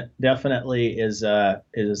element definitely is a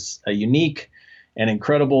unique and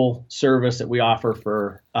incredible service that we offer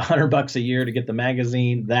for $100 a year to get the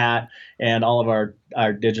magazine, that, and all of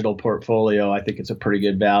our digital portfolio. I think it's a pretty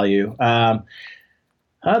good value.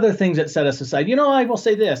 Other things that set us aside, I will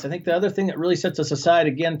say this. I think the other thing that really sets us aside,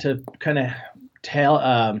 again, to kind of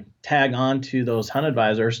tag on to those Hunt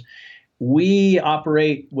Advisors, we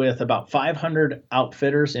operate with about 500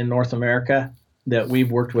 outfitters in North America that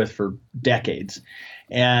we've worked with for decades.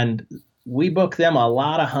 And we book them a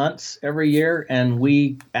lot of hunts every year, and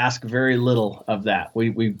we ask very little of that.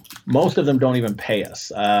 We most of them don't even pay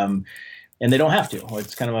us, and they don't have to.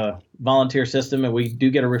 It's kind of a volunteer system, and we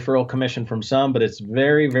do get a referral commission from some, but it's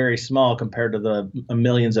very, very small compared to the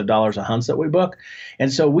millions of dollars of hunts that we book.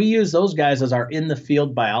 And so we use those guys as our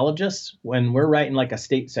in-the-field biologists when we're writing like a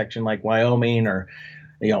state section like Wyoming or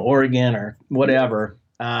Oregon or whatever.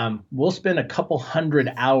 We'll spend a couple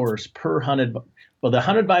hundred hours per hunted. Well, the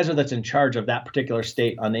Hunt Advisor that's in charge of that particular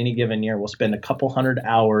state on any given year will spend a couple hundred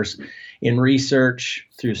hours in research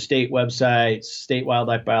through state websites, state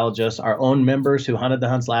wildlife biologists, our own members who hunted the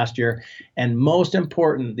hunts last year, and most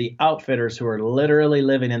important, the outfitters who are literally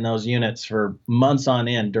living in those units for months on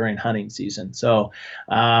end during hunting season. So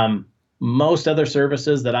Most other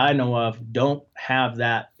services that I know of don't have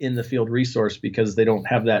that in the field resource because they don't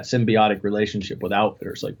have that symbiotic relationship with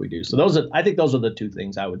outfitters like we do. So I think those are the two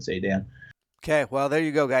things I would say, Dan. Okay, well, there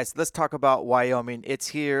you go, guys. Let's talk about Wyoming. It's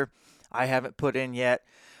here. I haven't put in yet.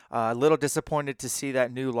 A little disappointed to see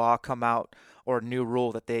that new law come out, or new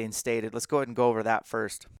rule that they instated. Let's go ahead and go over that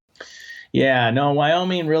first. Yeah, no,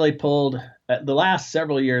 Wyoming really pulled the last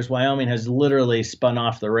several years. Wyoming has literally spun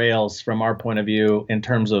off the rails from our point of view in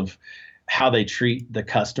terms of how they treat the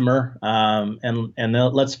customer.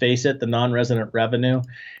 Let's face it, the non-resident revenue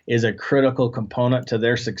is a critical component to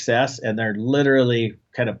their success, and they're literally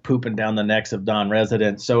kind of pooping down the necks of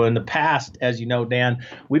non-residents. So in the past, as you know, Dan,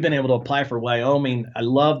 we've been able to apply for Wyoming. I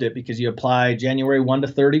loved it because you apply January 1 to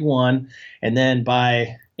 31, and then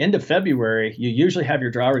by end of February, you usually have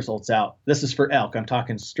your draw results out. This is for elk. I'm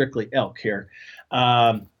talking strictly elk here.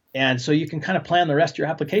 And so you can kind of plan the rest of your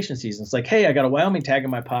application season. It's like, hey, I got a Wyoming tag in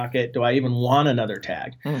my pocket. Do I even want another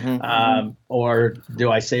tag? Or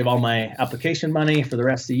do I save all my application money for the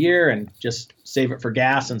rest of the year and just save it for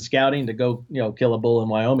gas and scouting to go, kill a bull in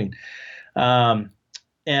Wyoming?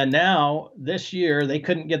 And now this year, they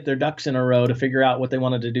couldn't get their ducks in a row to figure out what they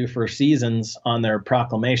wanted to do for seasons on their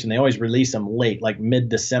proclamation. They always release them late, like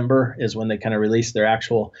mid-December is when they kind of release their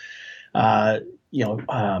actual,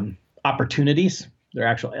 opportunities. Their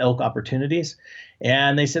actual elk opportunities.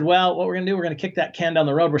 And they said, well, what we're going to do, we're going to kick that can down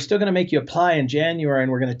the road. We're still going to make you apply in January, and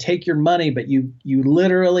we're going to take your money, but you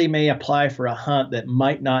literally may apply for a hunt that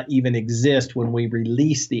might not even exist when we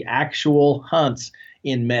release the actual hunts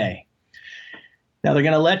in May. Now, they're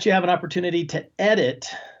going to let you have an opportunity to edit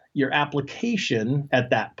your application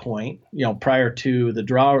at that point, prior to the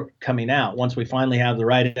draw coming out, once we finally have the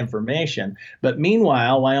right information. But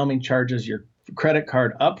meanwhile, Wyoming charges your credit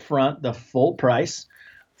card up front, the full price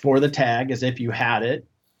for the tag as if you had it.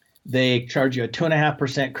 They charge you a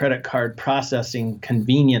 2.5% credit card processing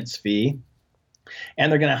convenience fee. And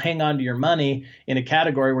they're going to hang on to your money in a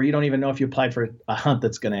category where you don't even know if you applied for a hunt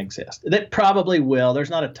that's going to exist. That probably will. There's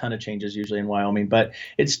not a ton of changes usually in Wyoming, but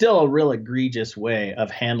it's still a real egregious way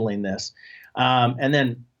of handling this. And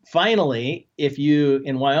then finally,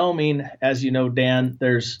 in Wyoming, as you know, Dan,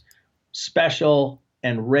 there's special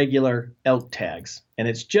and regular elk tags, and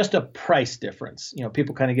it's just a price difference.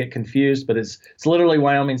 People kind of get confused, but it's literally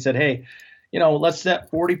Wyoming said, hey, let's set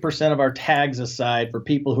 40% of our tags aside for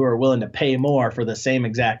people who are willing to pay more for the same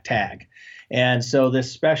exact tag. And so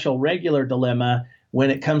this special regular dilemma, when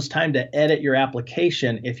it comes time to edit your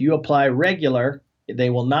application, if you apply regular, they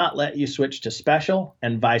will not let you switch to special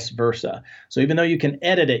and vice versa. So even though you can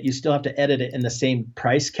edit it, you still have to edit it in the same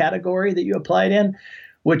price category that you applied in,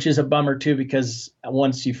 which is a bummer too, because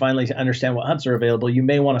once you finally understand what hunts are available, you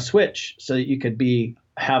may want to switch so that you could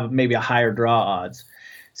have maybe a higher draw odds.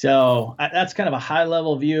 So that's kind of a high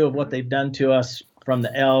level view of what they've done to us from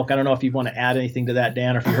the elk. I don't know if you want to add anything to that,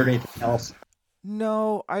 Dan, or if you heard anything else.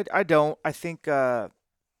 No, I don't. I think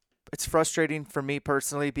it's frustrating for me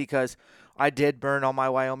personally because I did burn all my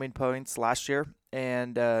Wyoming points last year.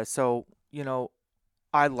 And so,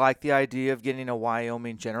 I like the idea of getting a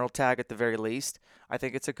Wyoming general tag at the very least. I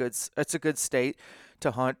think it's a good state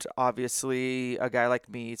to hunt. Obviously, a guy like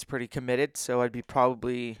me is pretty committed, so I'd be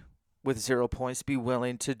probably with 0 points be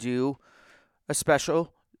willing to do a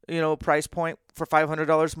special, price point for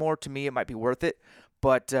 $500 more. To me, it might be worth it.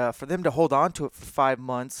 But for them to hold on to it for 5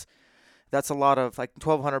 months, that's a lot of like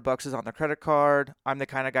 $1,200 is on their credit card. I'm the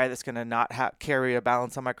kind of guy that's going to not carry a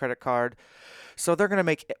balance on my credit card. So they're going to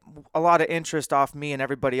make a lot of interest off me and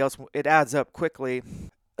everybody else. It adds up quickly.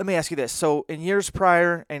 Let me ask you this. So in years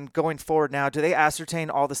prior and going forward now, do they ascertain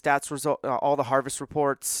all the stats all the harvest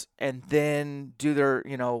reports, and then do their,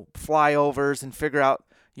 flyovers and figure out,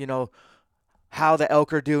 how the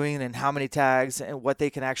elk are doing and how many tags and what they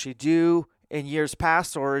can actually do in years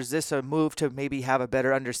past? Or is this a move to maybe have a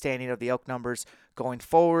better understanding of the elk numbers going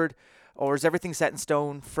forward? Or is everything set in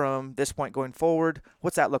stone from this point going forward?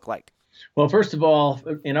 What's that look like? Well, first of all,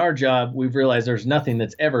 in our job, we've realized there's nothing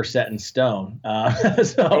that's ever set in stone.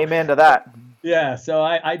 Amen to that. Yeah, so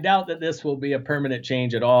I doubt that this will be a permanent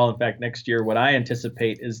change at all. In fact, next year, what I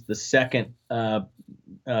anticipate is the second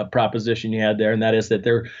proposition you had there, and that is that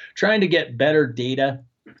they're trying to get better data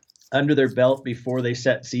under their belt before they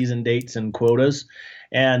set season dates and quotas.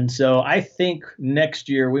 And so I think next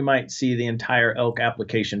year we might see the entire elk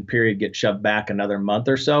application period get shoved back another month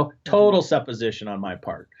or so. Total supposition on my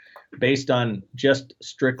part, based on just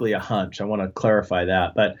strictly a hunch. I want to clarify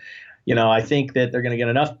that. But, I think that they're going to get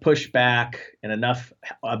enough pushback and enough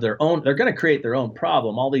of their own. They're going to create their own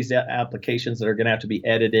problem, all these applications that are going to have to be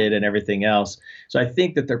edited and everything else. So I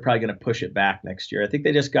think that they're probably going to push it back next year. I think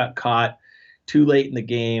they just got caught too late in the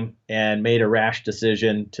game and made a rash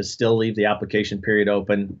decision to still leave the application period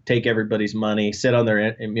open, take everybody's money, sit on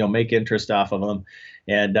their, make interest off of them.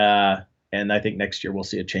 And I think next year we'll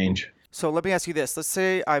see a change. So let me ask you this. Let's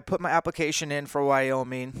say I put my application in for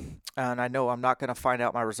Wyoming, and I know I'm not going to find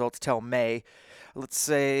out my results till May. Let's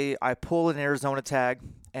say I pull an Arizona tag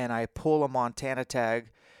and I pull a Montana tag,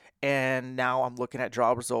 and now I'm looking at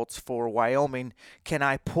draw results for Wyoming. Can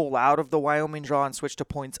I pull out of the Wyoming draw and switch to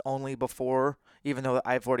points only before, even though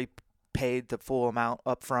I've already paid the full amount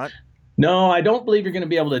up front? No, I don't believe you're going to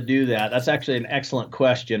be able to do that. That's actually an excellent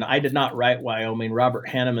question. I did not write Wyoming. Robert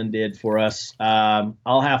Hanneman did for us.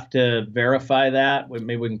 I'll have to verify that.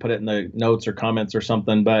 Maybe we can put it in the notes or comments or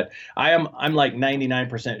something. But I'm like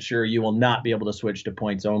 99% sure you will not be able to switch to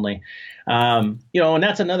points only. And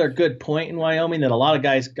that's another good point in Wyoming that a lot of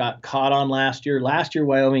guys got caught on last year. Last year,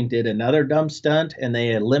 Wyoming did another dumb stunt, and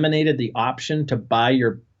they eliminated the option to buy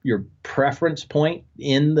your preference point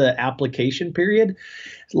in the application period.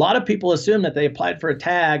 A lot of people assume that they applied for a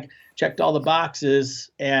tag, checked all the boxes,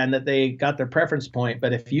 and that they got their preference point.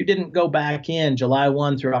 But if you didn't go back in July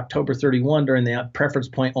 1 through October 31 during the preference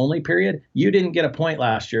point only period, you didn't get a point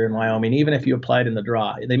last year in Wyoming, even if you applied in the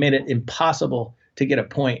draw. They made it impossible to get a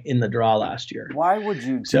point in the draw last year. Why would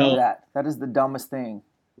you do that? That is the dumbest thing.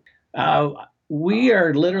 We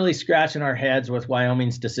are literally scratching our heads with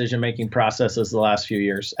Wyoming's decision-making processes the last few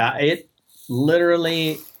years. It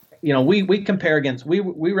literally, we compare against,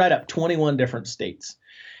 we write up 21 different states.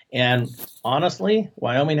 And honestly,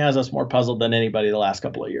 Wyoming has us more puzzled than anybody the last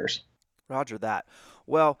couple of years. Roger that.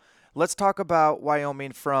 Well, let's talk about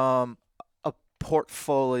Wyoming from a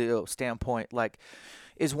portfolio standpoint. Like,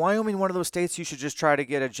 is Wyoming one of those states you should just try to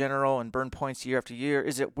get a general and burn points year after year?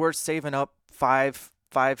 Is it worth saving up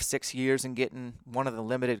 5-6 years and getting one of the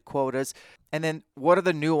limited quotas? And then what are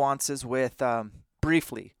the nuances with,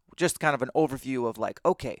 briefly, just kind of an overview of like,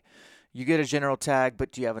 okay, you get a general tag,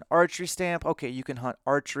 but do you have an archery stamp? Okay, you can hunt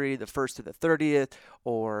archery the 1st to the 30th,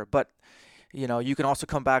 but you can also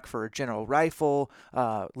come back for a general rifle,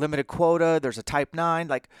 limited quota. There's a type 9.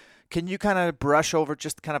 Like, can you kind of brush over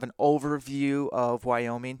just kind of an overview of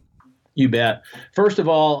Wyoming? You bet. First of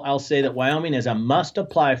all, I'll say that Wyoming is a must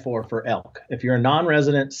apply for elk. If you're a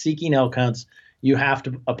non-resident seeking elk hunts, you have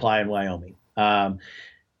to apply in Wyoming.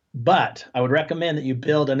 But I would recommend that you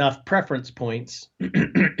build enough preference points,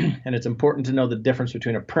 and it's important to know the difference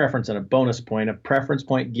between a preference and a bonus point. A preference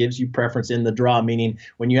point gives you preference in the draw, meaning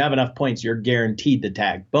when you have enough points, you're guaranteed the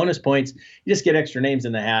tag. Bonus points, you just get extra names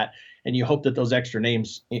in the hat, and you hope that those extra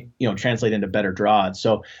names, translate into better draw odds.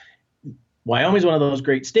 So Wyoming is one of those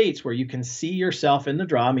great states where you can see yourself in the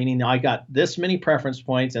draw, meaning I got this many preference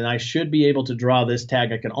points and I should be able to draw this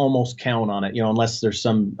tag. I can almost count on it, unless there's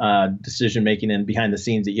some decision making in behind the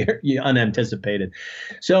scenes that you unanticipated.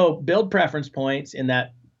 So build preference points in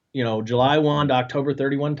that, July 1 to October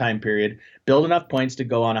 31 time period. Build enough points to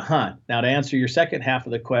go on a hunt. Now, to answer your second half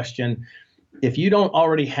of the question, if you don't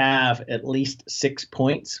already have at least 6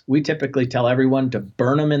 points, we typically tell everyone to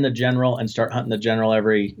burn them in the general and start hunting the general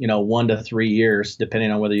every, 1 to 3 years,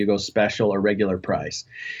 depending on whether you go special or regular price.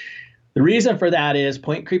 The reason for that is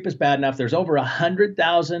point creep is bad enough. There's over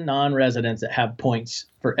 100,000 non-residents that have points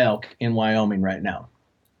for elk in Wyoming right now.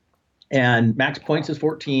 And max points is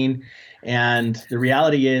 14. And the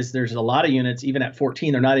reality is there's a lot of units, even at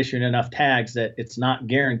 14, they're not issuing enough tags that it's not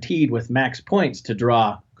guaranteed with max points to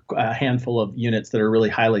draw a handful of units that are really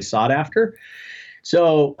highly sought after.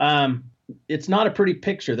 So it's not a pretty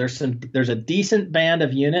picture. There's a decent band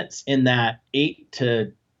of units in that 8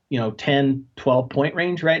 to 10, 12 point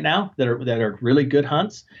range right now that are really good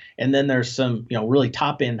hunts. And then there's some really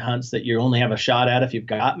top end hunts that you only have a shot at if you've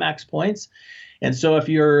got max points. And so if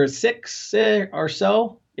you're 6 or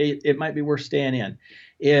so, it might be worth staying in.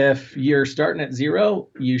 If you're starting at 0,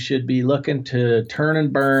 you should be looking to turn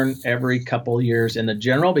and burn every couple years in the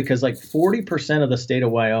general, because like 40% of the state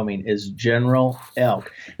of Wyoming is general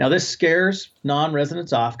elk. Now, this scares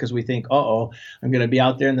non-residents off because we think, I'm going to be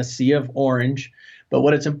out there in the sea of orange. But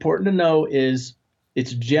what it's important to know is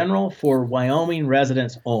it's general for Wyoming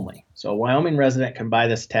residents only. So a Wyoming resident can buy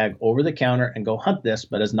this tag over the counter and go hunt this,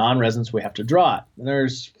 but as non-residents, we have to draw it. And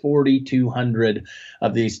there's 4,200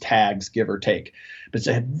 of these tags, give or take. But it's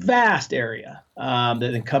a vast area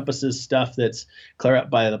that encompasses stuff that's clear up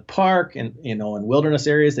by the park and, in wilderness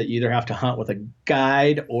areas that you either have to hunt with a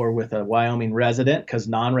guide or with a Wyoming resident, because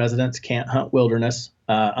non-residents can't hunt wilderness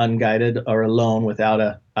unguided or alone without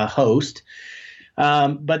a host.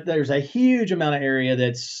 But there's a huge amount of area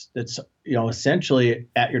that's essentially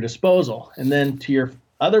at your disposal. And then to your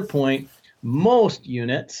other point, Most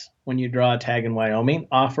units, when you draw a tag in Wyoming,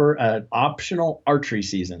 offer an optional archery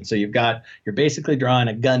season. So you're basically drawing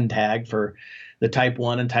a gun tag for the type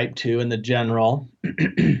 1 and type 2 and the general.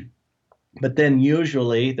 But then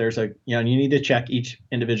usually there's you need to check each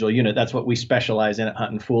individual unit. That's what we specialize in at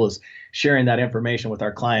Hunt and Fool, is sharing that information with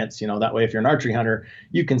our clients. That way, if you're an archery hunter,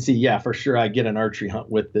 you can see, yeah, for sure, I get an archery hunt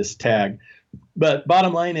with this tag. But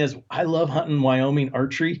bottom line is, I love hunting Wyoming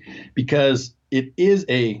archery because it is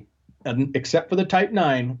except for the type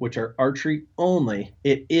 9, which are archery only,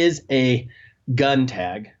 it is a gun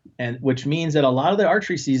tag. And which means that a lot of the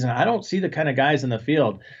archery season, I don't see the kind of guys in the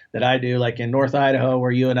field that I do, like in North Idaho,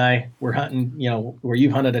 where you and I were hunting, where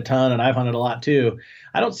you've hunted a ton and I've hunted a lot too.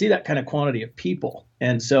 I don't see that kind of quantity of people.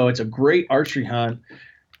 And so it's a great archery hunt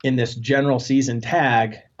in this general season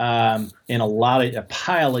tag, in a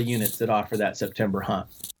pile of units that offer that September hunt.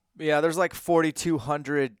 Yeah, there's like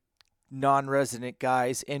 4,200 non-resident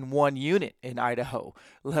guys in one unit in Idaho,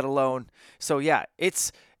 let alone. So yeah,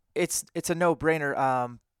 it's a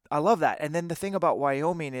no-brainer. I love that. And then the thing about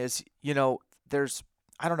Wyoming is, there's,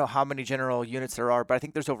 I don't know how many general units there are, but I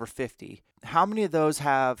think there's over 50. How many of those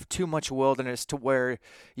have too much wilderness to where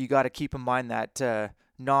you got to keep in mind that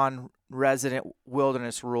non-resident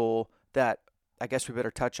wilderness rule that I guess we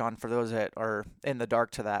better touch on for those that are in the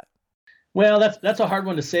dark to that? Well, that's a hard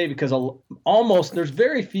one to say because there's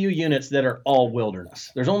very few units that are all wilderness.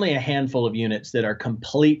 There's only a handful of units that are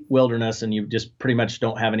complete wilderness, and you just pretty much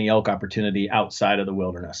don't have any elk opportunity outside of the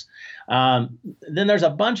wilderness. Then there's a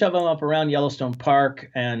bunch of them up around Yellowstone Park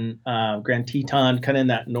and Grand Teton, kind of in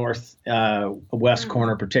that west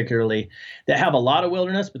corner particularly, that have a lot of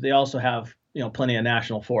wilderness, but they also have plenty of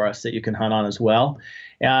national forests that you can hunt on as well.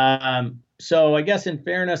 So I guess in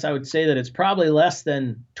fairness, I would say that it's probably less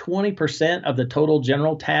than 20% of the total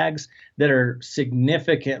general tags that are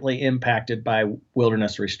significantly impacted by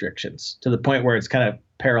wilderness restrictions, to the point where it's kind of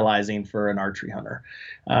paralyzing for an archery hunter.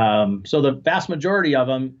 So the vast majority of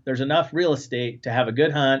them, there's enough real estate to have a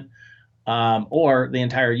good hunt, or the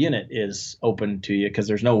entire unit is open to you because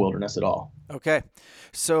there's no wilderness at all. Okay.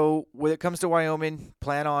 So when it comes to Wyoming,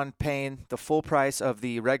 plan on paying the full price of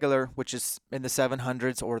the regular, which is in the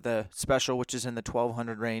 700s, or the special, which is in the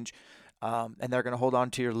 1200 range. And they're going to hold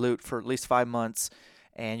on to your loot for at least 5 months,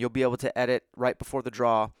 and you'll be able to edit right before the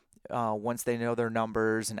draw once they know their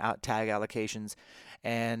numbers and tag allocations.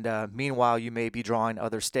 And meanwhile, you may be drawing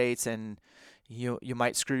other states, and you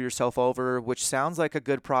might screw yourself over, which sounds like a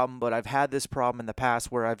good problem, but I've had this problem in the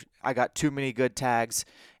past where I got too many good tags,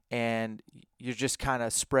 and you're just kind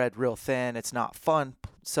of spread real thin. It's not fun.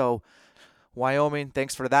 So Wyoming,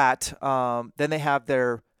 thanks for that. Then they have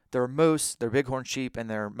their moose, their bighorn sheep, and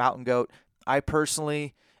their mountain goat. I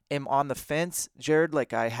personally am on the fence, Jared.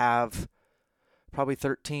 Like, I have probably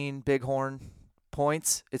 13 bighorn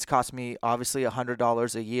points. It's cost me obviously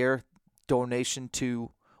 $100 a year donation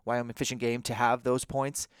to Wyoming Fish and Game to have those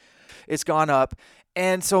points. It's gone up.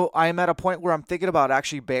 And so I'm at a point where I'm thinking about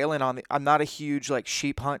actually bailing on I'm not a huge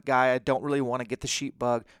sheep hunt guy. I don't really want to get the sheep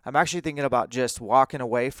bug. I'm actually thinking about just walking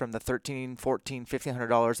away from the $1,300, $1,400,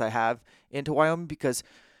 $1,500 I have into Wyoming, because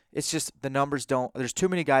it's just the numbers there's too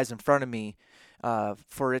many guys in front of me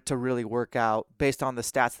for it to really work out based on the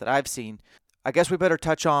stats that I've seen. I guess we better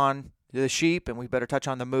touch on the sheep, and we better touch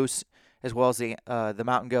on the moose as well as the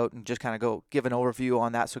mountain goat, and just kind of go give an overview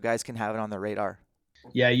on that so guys can have it on their radar.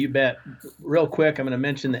 Yeah, you bet. Real quick, I'm going to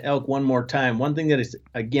mention the elk one more time. One thing that is,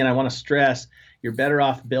 again, I want to stress, you're better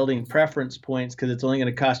off building preference points because it's only going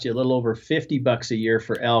to cost you a little over $50 a year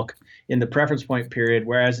for elk in the preference point period.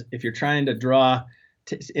 Whereas if you're trying to draw,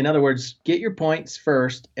 in other words, get your points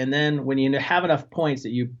first, and then when you have enough points that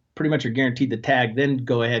you pretty much are guaranteed the tag, then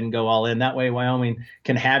go ahead and go all in. That way Wyoming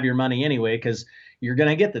can have your money anyway, because you're going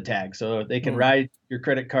to get the tag. So they can ride your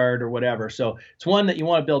credit card or whatever. So it's one that you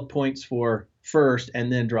want to build points for first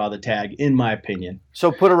and then draw the tag, in my opinion.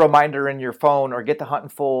 So put a reminder in your phone or get the Hunt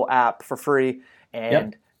and Full app for free,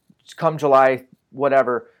 and come July,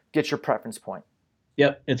 whatever, get your preference point.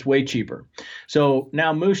 Yep, it's way cheaper. So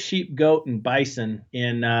now moose, sheep, goat, and bison.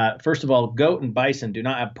 First of all, goat and bison do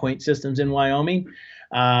not have point systems in Wyoming.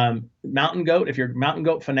 Mountain goat, if you're a mountain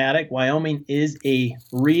goat fanatic, Wyoming is a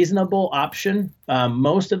reasonable option.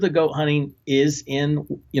 Most of the goat hunting is in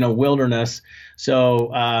wilderness,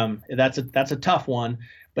 so that's a tough one.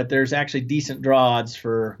 But there's actually decent draw odds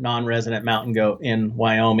for non-resident mountain goat in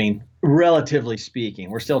Wyoming, relatively speaking.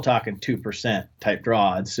 We're still talking 2% type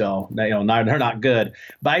draw odds, so they're not good.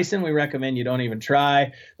 Bison, we recommend you don't even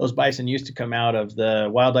try. Those bison used to come out of the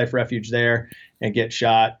wildlife refuge there and get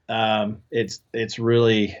shot. It's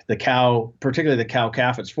really the cow, particularly the cow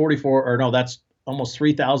calf. It's that's almost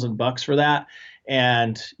 $3,000 for that,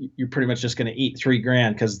 and you're pretty much just going to eat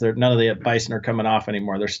 $3,000 because none of the bison are coming off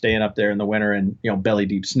anymore. They're staying up there in the winter and belly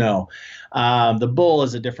deep snow. The bull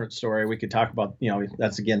is a different story. We could talk about,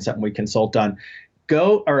 that's again something we consult on.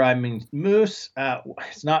 Moose,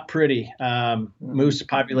 it's not pretty. Moose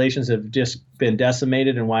populations have just been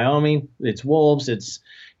decimated in Wyoming. It's wolves, it's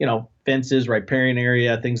fences, riparian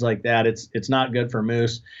area, things like that. It's not good for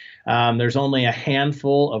moose. There's only a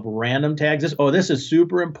handful of random tags. This is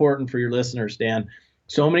super important for your listeners, Dan.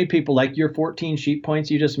 So many people, like your 14 sheep points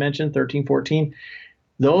you just mentioned, 13, 14,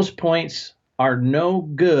 those points are no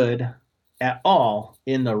good at all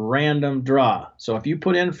in the random draw. So if you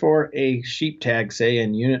put in for a sheep tag, say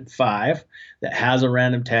in unit 5, that has a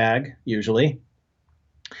random tag, usually,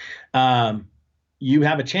 you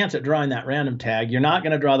have a chance at drawing that random tag. You're not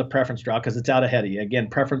going to draw the preference draw because it's out ahead of you. Again,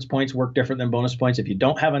 preference points work different than bonus points. If you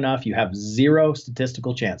don't have enough, you have zero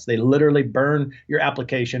statistical chance. They literally burn your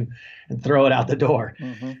application and throw it out the door.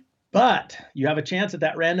 Mm-hmm. But you have a chance at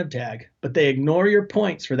that random tag, but they ignore your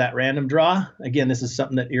points for that random draw. Again, this is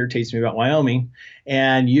something that irritates me about Wyoming.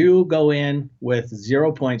 And you go in with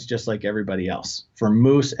 0 points just like everybody else for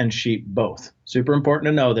moose and sheep both. Super important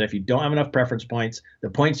to know that if you don't have enough preference points, the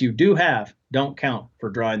points you do have don't count for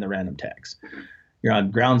drawing the random tags. You're on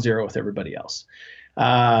ground zero with everybody else.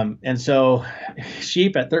 And so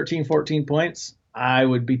sheep at 13, 14 points, I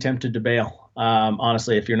would be tempted to bail.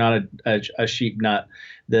 Honestly, if you're not a sheep nut.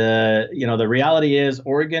 The reality is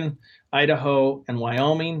Oregon, Idaho, and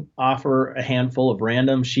Wyoming offer a handful of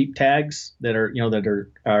random sheep tags that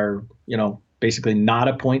are basically not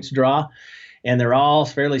a points draw, and they're all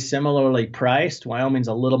fairly similarly priced. Wyoming's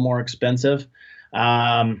a little more expensive,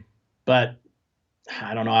 but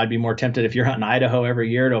I don't know. I'd be more tempted if you're hunting Idaho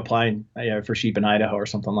every year to apply for sheep in Idaho or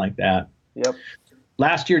something like that. Yep.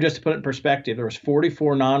 Last year, just to put it in perspective, there was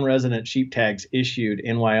 44 non-resident sheep tags issued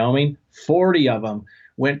in Wyoming. 40 of them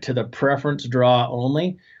went to the preference draw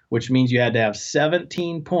only, which means you had to have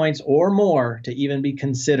 17 points or more to even be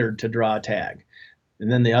considered to draw a tag.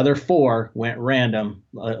 And then the other 4 went random,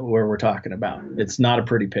 where we're talking about. It's not a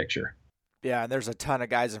pretty picture. Yeah, and there's a ton of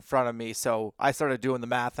guys in front of me, so I started doing the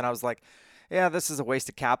math, and I was like, yeah, this is a waste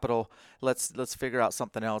of capital. Let's figure out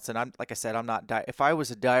something else. And I'm not if I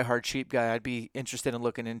was a diehard sheep guy, I'd be interested in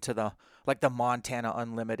looking into the Montana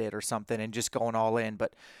Unlimited or something and just going all in.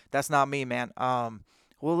 But that's not me, man.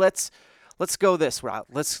 Well, let's go this route.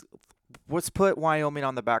 Let's put Wyoming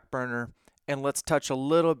on the back burner, and let's touch a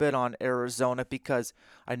little bit on Arizona, because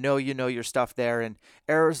I know you know your stuff there, and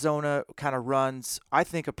Arizona kind of runs, I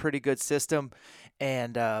think, a pretty good system,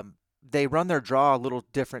 and they run their draw a little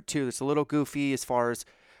different too. It's a little goofy as far as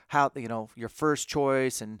how, your first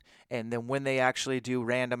choice and then when they actually do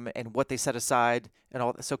random and what they set aside and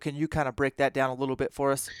all. So can you kind of break that down a little bit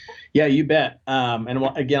for us? Yeah, you bet. And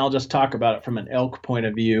again, I'll just talk about it from an elk point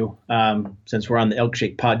of view, since we're on the Elk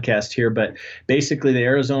Shape podcast here. But basically,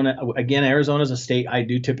 Arizona is a state I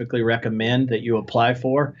do typically recommend that you apply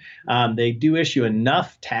for. They do issue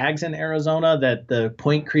enough tags in Arizona that the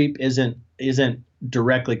point creep isn't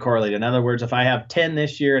directly correlated. In other words, if I have 10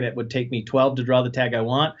 this year and it would take me 12 to draw the tag I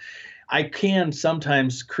want, I can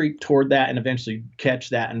sometimes creep toward that and eventually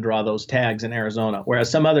catch that and draw those tags in Arizona.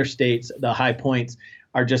 Whereas some other states, the high points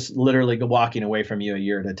are just literally walking away from you a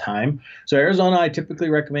year at a time. So Arizona, I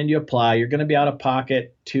typically recommend you apply. You're going to be out of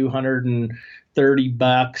pocket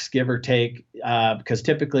 $230, give or take, because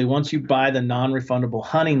typically once you buy the non-refundable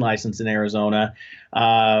hunting license in Arizona,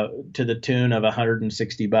 to the tune of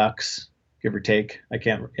 $160, give or take.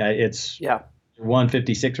 It's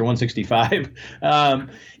 156 or 165.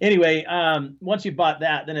 Anyway, once you bought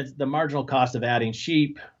that, then it's the marginal cost of adding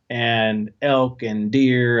sheep and elk and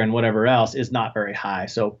deer and whatever else is not very high.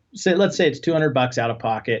 So let's say it's $200 out of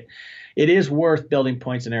pocket. It is worth building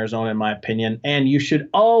points in Arizona, in my opinion, and you should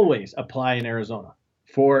always apply in Arizona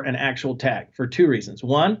for an actual tag for 2 reasons.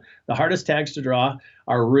 One, the hardest tags to draw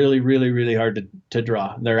are really, really, really hard to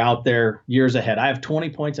draw. They're out there years ahead. I have 20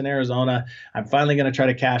 points in Arizona. I'm finally going to try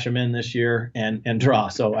to cash them in this year and draw.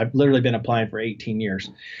 So I've literally been applying for 18 years.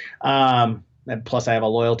 And plus I have a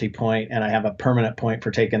loyalty point and I have a permanent point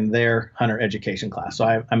for taking their hunter education class.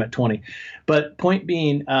 So I'm at 20. But point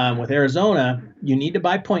being, with Arizona, you need to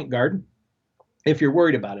buy Point Guard. If you're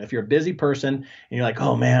worried about it, if you're a busy person and you're like,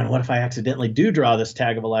 oh man, what if I accidentally do draw this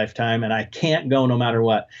tag of a lifetime and I can't go no matter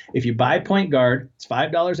what? If you buy Point Guard, it's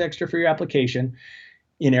 $5 extra for your application.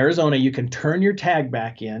 In Arizona, you can turn your tag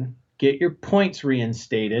back in, get your points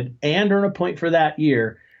reinstated, and earn a point for that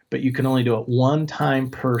year, but you can only do it 1 time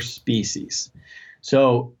per species.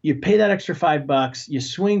 So you pay that extra $5, you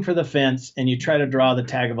swing for the fence, and you try to draw the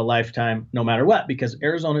tag of a lifetime no matter what, because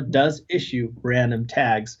Arizona does issue random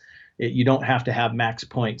tags You don't have to have max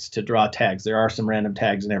points to draw tags. There are some random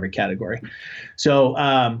tags in every category.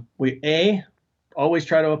 So we always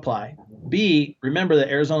try to apply. B, remember that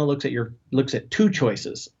Arizona looks at two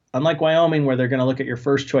choices. Unlike Wyoming, where they're going to look at your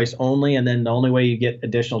first choice only, and then the only way you get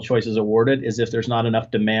additional choices awarded is if there's not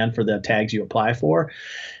enough demand for the tags you apply for.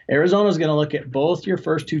 Arizona is going to look at both your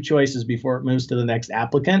first two choices before it moves to the next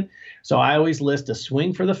applicant. So I always list a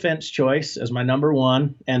swing for the fence choice as my number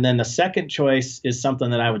one, and then the second choice is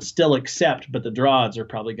something that I would still accept, but the draw odds are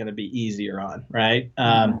probably going to be easier on, right?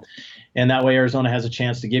 And that way Arizona has a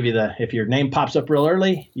chance to give you if your name pops up real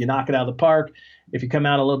early, you knock it out of the park. If you come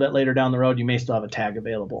out a little bit later down the road, you may still have a tag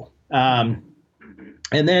available. And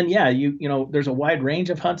then, there's a wide range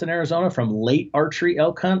of hunts in Arizona, from late archery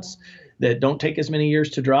elk hunts that don't take as many years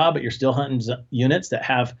to draw, but you're still hunting units that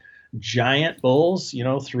have giant bulls.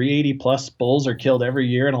 380 plus bulls are killed every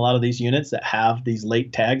year in a lot of these units that have these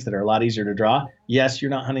late tags that are a lot easier to draw. Yes,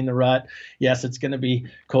 you're not hunting the rut. Yes, it's going to be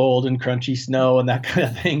cold and crunchy snow and that kind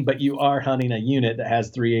of thing, but you are hunting a unit that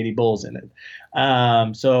has 380 bulls in it.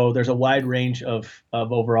 So there's a wide range of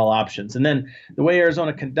overall options. And then the way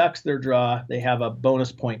Arizona conducts their draw, they have a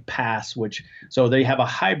bonus point pass, so they have a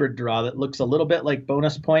hybrid draw that looks a little bit like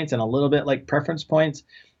bonus points and a little bit like preference points,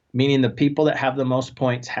 meaning the people that have the most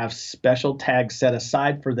points have special tags set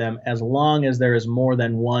aside for them as long as there is more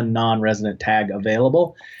than one non-resident tag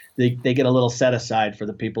available. They get a little set aside for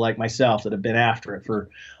the people like myself that have been after it for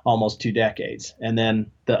almost 2 decades. And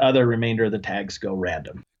then the other remainder of the tags go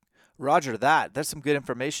random. Roger that. That's some good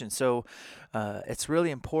information. So it's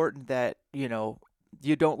really important that,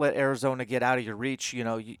 you don't let Arizona get out of your reach.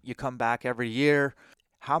 You come back every year.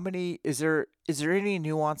 Is there any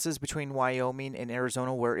nuances between Wyoming and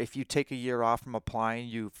Arizona where if you take a year off from applying,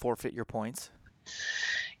 you forfeit your points?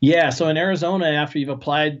 Yeah. So in Arizona, after you've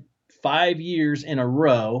applied 5 years in a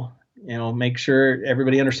row, make sure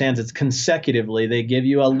everybody understands it's consecutively, they give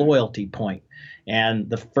you a loyalty point. And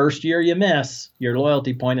the first year you miss, your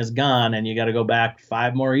loyalty point is gone, and you got to go back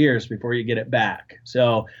 5 more years before you get it back.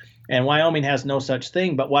 So, and Wyoming has no such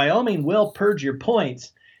thing, but Wyoming will purge your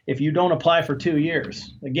points if you don't apply for 2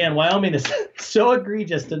 years. Again, Wyoming is so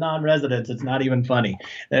egregious to non-residents, it's not even funny.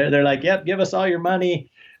 They're like, yep, give us all your money.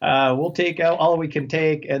 We'll take out all we can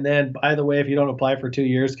take. And then, by the way, if you don't apply for 2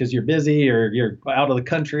 years because you're busy or you're out of the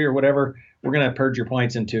country or whatever, we're going to purge your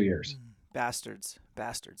points in 2 years. Bastards.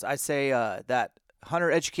 I say that hunter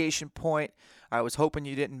education point, I was hoping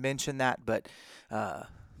you didn't mention that, but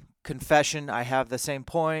confession, I have the same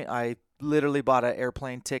point. I literally bought an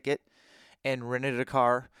airplane ticket and rented a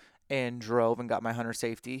car and drove and got my hunter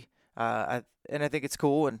safety. And I think it's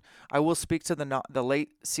cool. And I will speak to the late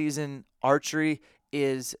season archery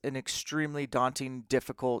is an extremely daunting,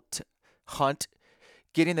 difficult hunt.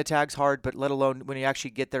 Getting the tags hard, but let alone when you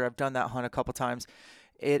actually get there. I've done that hunt a couple times.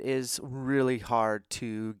 It is really hard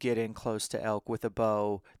to get in close to elk with a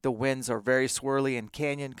bow. The winds are very swirly in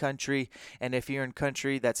canyon country, and if you're in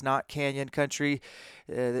country that's not canyon country,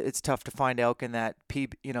 it's tough to find elk in that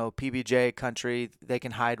PBJ country. They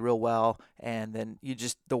can hide real well, and then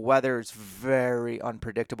the weather is very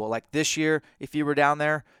unpredictable. Like this year, if you were down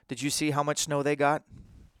there, did you see how much snow they got?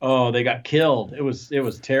 Oh, they got killed. It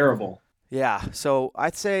was terrible. Yeah, so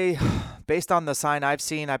I'd say based on the sign I've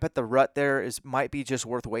seen, I bet the rut there might be just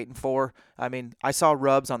worth waiting for. I mean, I saw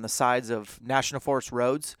rubs on the sides of National Forest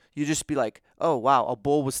roads. You just be like, oh, wow, a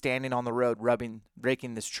bull was standing on the road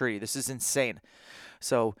breaking this tree. This is insane.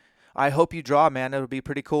 So I hope you draw, man. It'll be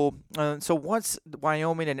pretty cool. So once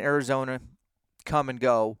Wyoming and Arizona come and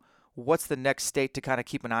go, what's the next state to kind of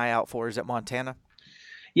keep an eye out for? Is it Montana?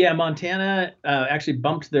 Yeah, Montana actually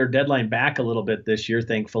bumped their deadline back a little bit this year,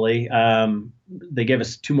 thankfully. They gave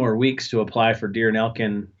us 2 more weeks to apply for deer and elk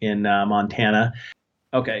in Montana.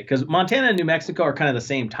 Okay, because Montana and New Mexico are kind of the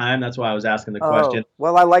same time. That's why I was asking the question.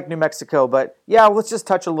 Well, I like New Mexico, but yeah, let's just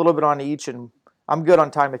touch a little bit on each, and I'm good on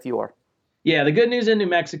time if you are. Yeah, the good news in New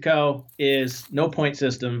Mexico is no point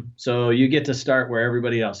system, so you get to start where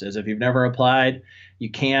everybody else is. If you've never applied, you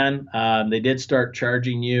can. They did start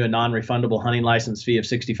charging you a non-refundable hunting license fee of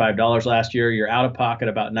 $65 last year. You're out of pocket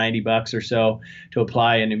about $90 or so to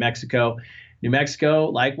apply in New Mexico. New Mexico,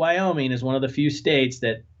 like Wyoming, is one of the few states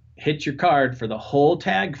that hit your card for the whole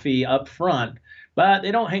tag fee up front, but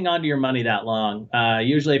they don't hang on to your money that long.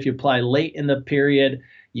 Usually if you apply late in the period,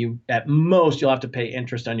 at most you'll have to pay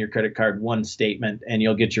interest on your credit card, 1 statement, and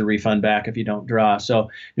you'll get your refund back if you don't draw. So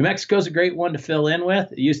New Mexico is a great one to fill in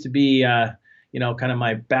with. It used to be kind of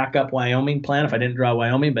my backup Wyoming plan if I didn't draw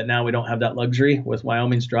Wyoming, but now we don't have that luxury with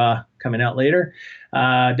Wyoming's draw coming out later.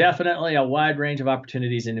 Definitely a wide range of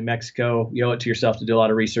opportunities in New Mexico. You owe it to yourself to do a lot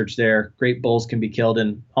of research there. Great bulls can be killed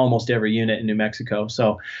in almost every unit in New Mexico.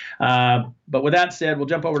 So, but with that said, we'll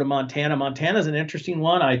jump over to Montana. Montana's an interesting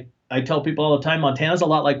one. I tell people all the time, Montana's a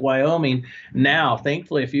lot like Wyoming. Now,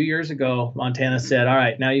 thankfully, a few years ago, Montana said, all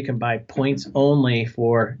right, now you can buy points only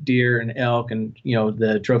for deer and elk and,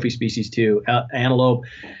 the trophy species too, antelope,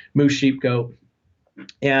 moose, sheep, goat.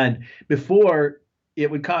 And before, it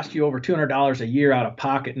would cost you over $200 a year out of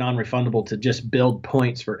pocket, non-refundable, to just build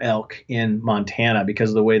points for elk in Montana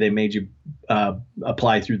because of the way they made you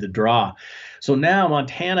apply through the draw. So now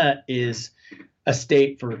Montana is a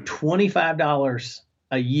state for $25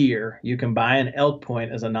 a year. You can buy an elk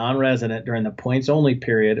point as a non-resident during the points only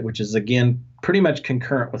period, which is, again, pretty much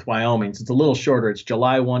concurrent with Wyoming. So it's a little shorter. It's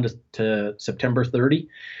July 1 to September 30.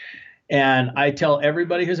 And I tell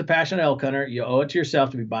everybody who's a passionate elk hunter, you owe it to yourself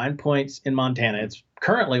to be buying points in Montana. It's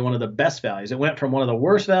currently one of the best values. It went from one of the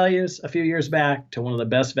worst values a few years back to one of the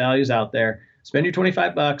best values out there. Spend your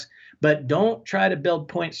 $25, but don't try to build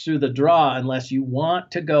points through the draw unless you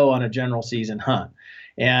want to go on a general season hunt.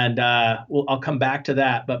 And I'll come back to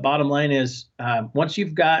that. But bottom line is, once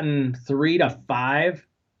you've gotten 3 to 5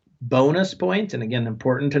 bonus points, and again,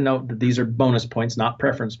 important to note that these are bonus points, not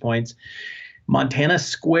preference points, Montana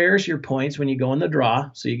squares your points when you go in the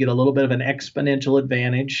draw, so you get a little bit of an exponential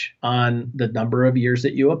advantage on the number of years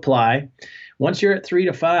that you apply. Once you're at 3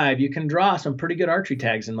 to 5, you can draw some pretty good archery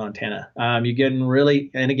tags in Montana. You get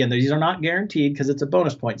really, and again, these are not guaranteed because it's a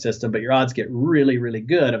bonus point system, but your odds get really, really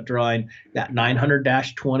good of drawing that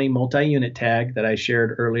 900-20 multi-unit tag that I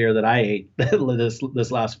shared earlier that I ate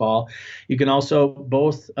this last fall. You can also,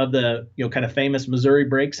 both of the kind of famous Missouri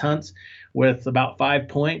Breaks hunts with about 5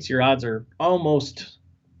 points, your odds are almost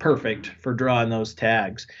perfect for drawing those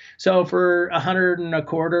tags. So for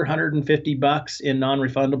 $150 in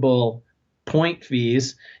non-refundable point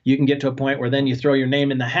fees, you can get to a point where then you throw your name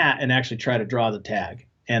in the hat and actually try to draw the tag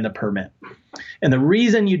and the permit. And the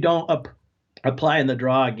reason you don't apply in the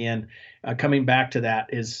draw, again, coming back to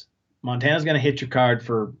that, is Montana's going to hit your card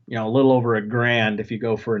for a little over $1,000 if you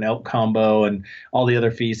go for an elk combo and all the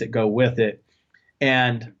other fees that go with it.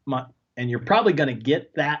 And you're probably going to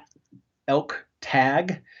get that elk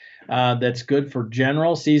tag that's good for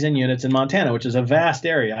general season units in Montana, which is a vast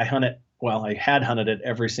area. I had hunted it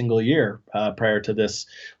every single year prior to this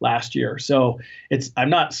last year. So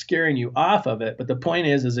I'm not scaring you off of it, but the point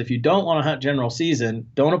is if you don't want to hunt general season,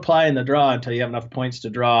 don't apply in the draw until you have enough points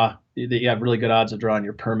to draw that you have really good odds of drawing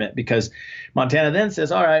your permit, because Montana then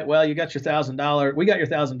says, all right, well, you got your $1,000. We got your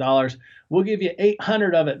 $1,000. We'll give you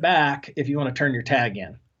 $800 of it back if you want to turn your tag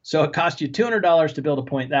in. So it costs you $200 to build a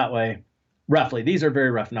point that way. Roughly, these are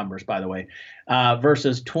very rough numbers, by the way,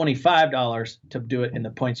 versus $25 to do it in the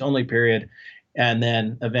points only period, and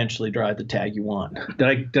then eventually draw the tag you want.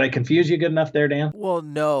 Did I confuse you good enough there, Dan? Well,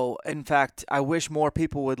 no. In fact, I wish more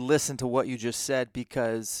people would listen to what you just said,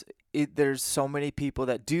 because there's so many people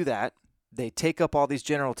that do that. They take up all these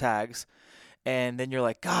general tags, and then you're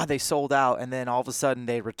like, God, they sold out, and then all of a sudden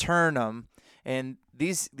they return them, and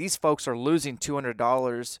these folks are losing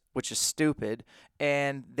 $200, which is stupid,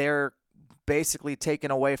 and they're basically taken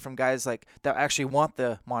away from guys like that actually want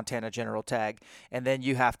the Montana general tag, and then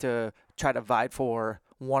you have to try to vie for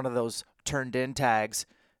one of those turned in tags,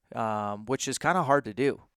 which is kind of hard to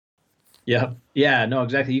do. Yeah, no,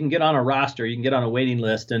 exactly. You can get on a roster, you can get on a waiting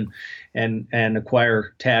list and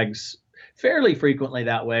acquire tags fairly frequently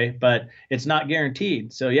that way, but it's not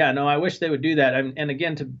guaranteed. So yeah, no, I wish they would do that. And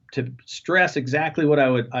again, to stress exactly what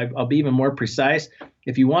I'll be even more precise.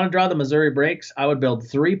 If you want to draw the Missouri Breaks, I would build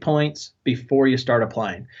 3 points before you start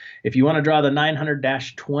applying. If you want to draw the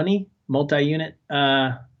 900-20 multi-unit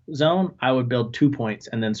zone, I would build 2 points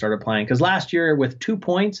and then start applying. Because last year with 2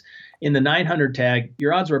 points in the 900 tag,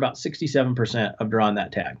 your odds were about 67% of drawing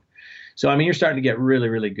that tag. So, I mean, you're starting to get really,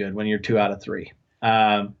 really good when you're 2 out of 3.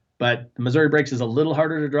 But the Missouri Breaks is a little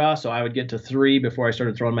harder to draw, so I would get to 3 before I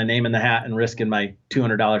started throwing my name in the hat and risking my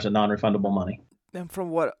 $200 of non-refundable money. And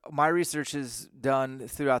from what my research has done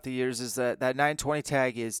throughout the years is that 920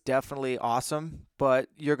 tag is definitely awesome, but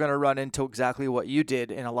you're going to run into exactly what you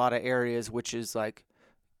did in a lot of areas, which is like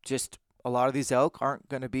just a lot of these elk aren't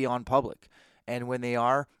going to be on public. And when they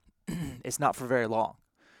are, it's not for very long.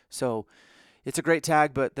 So it's a great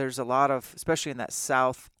tag, but there's a lot of, especially in that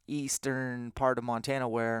southeastern part of Montana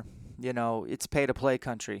where, it's pay-to-play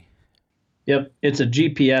country. Yep. It's a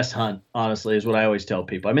GPS hunt, honestly, is what I always tell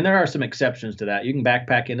people. I mean, there are some exceptions to that. You can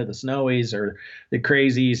backpack into the Snowies or the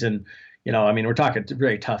Crazies and, I mean, we're talking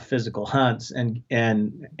very tough physical hunts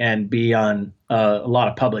and be on a lot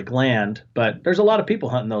of public land, but there's a lot of people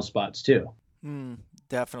hunting those spots too.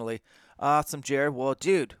 Definitely. Awesome, Jared. Well,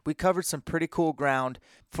 dude, we covered some pretty cool ground.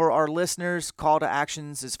 For our listeners, call to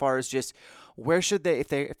actions as far as just where should they, if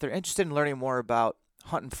they're interested in learning more about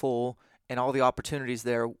Huntin' Full and all the opportunities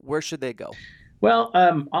there, where should they go? Well,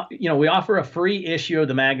 we offer a free issue of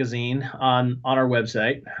the magazine on our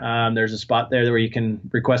website. There's a spot there where you can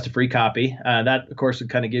request a free copy. That, of course, would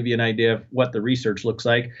kind of give you an idea of what the research looks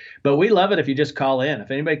like. But we love it if you just call in. If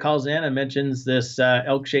anybody calls in and mentions this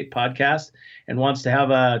Elk Shape podcast and wants to have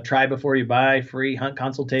a try before you buy free hunt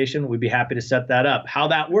consultation, we'd be happy to set that up. How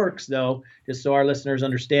that works, though, just so our listeners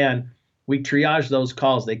understand, we triage those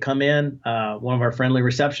calls. They come in. One of our friendly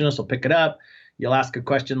receptionists will pick it up. You'll ask a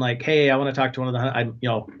question like, "Hey, I want to talk to one of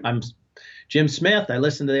I'm Jim Smith. I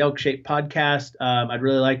listen to the Elk Shape podcast. I'd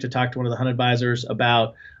really like to talk to one of the hunt advisors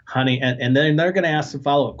about hunting." And then they're going to ask some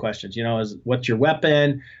follow-up questions. What's your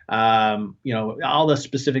weapon? All the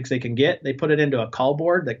specifics they can get. They put it into a call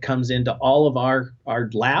board that comes into all of our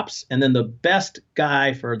laps. And then the best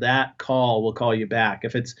guy for that call will call you back.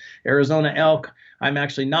 If it's Arizona elk, I'm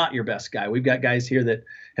actually not your best guy. We've got guys here that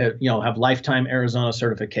have lifetime Arizona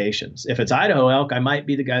certifications. If it's Idaho elk, I might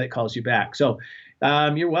be the guy that calls you back. So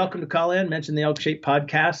you're welcome to call in, mention the Elk Shape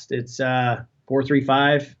podcast. It's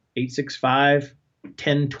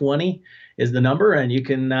 435-865-1020 is the number, and you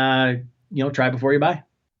can try before you buy.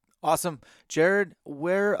 Awesome. Jared,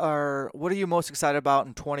 what are you most excited about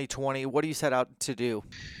in 2020? What do you set out to do?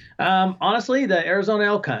 Honestly, the Arizona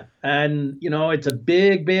elk hunt. And, it's a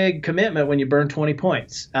big, big commitment when you burn 20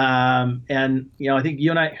 points. I think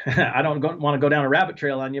you and I, I don't want to go down a rabbit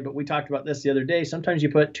trail on you, but we talked about this the other day. Sometimes you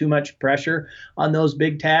put too much pressure on those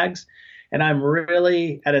big tags. And I'm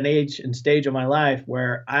really at an age and stage of my life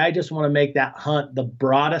where I just want to make that hunt the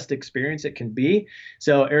broadest experience it can be.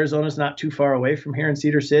 So Arizona's not too far away from here in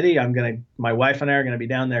Cedar City. My wife and I are going to be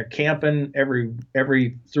down there camping every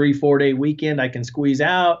 3-4 day weekend I can squeeze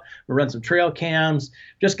out. We'll run some trail cams.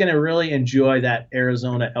 Just going to really enjoy that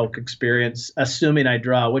Arizona elk experience, assuming I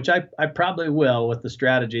draw, which I probably will with the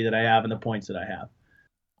strategy that I have and the points that I have.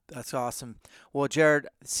 That's awesome. Well, Jared,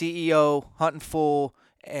 CEO, Huntin' Full,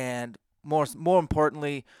 and more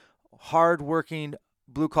importantly, hard-working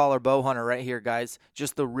blue-collar bow hunter right here, guys.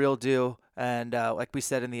 Just the real deal. And like we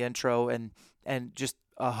said in the intro, and just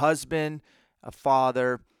a husband, a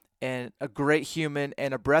father, and a great human,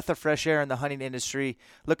 and a breath of fresh air in the hunting industry.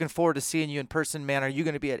 Looking forward to seeing you in person, man. Are you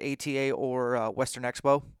going to be at ATA or Western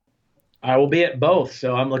Expo? I will be at both,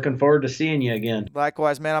 so I'm looking forward to seeing you again.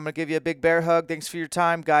 Likewise, man. I'm going to give you a big bear hug. Thanks for your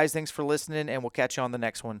time, guys. Thanks for listening, and we'll catch you on the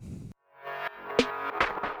next one.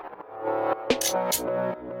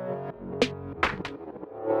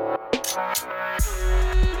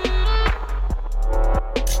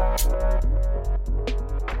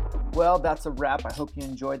 Well, that's a wrap. I hope you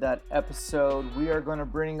enjoyed that episode. We are going to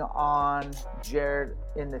bring on Jared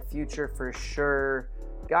in the future for sure.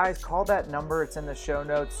 Guys, call that number. It's in the show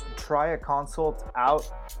notes. Try a consult out.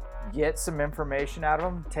 Get some information out of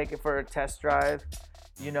them. Take it for a test drive.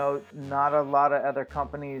 Not a lot of other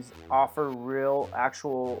companies offer real,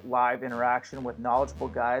 actual live interaction with knowledgeable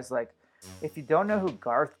guys. Like, if you don't know who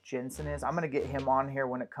Garth Jensen is, I'm going to get him on here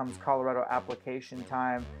when it comes Colorado application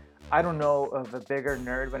time. I don't know of a bigger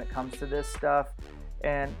nerd when it comes to this stuff.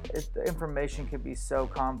 And the information can be so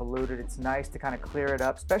convoluted. It's nice to kind of clear it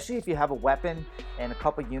up, especially if you have a weapon and a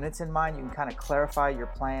couple units in mind. You can kind of clarify your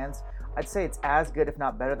plans. I'd say it's as good, if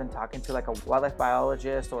not better, than talking to like a wildlife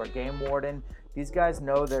biologist or a game warden. These guys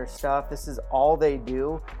know their stuff. This is all they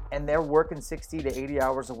do, and they're working 60 to 80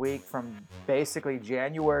 hours a week from basically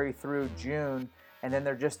January through June, and then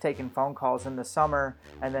they're just taking phone calls in the summer,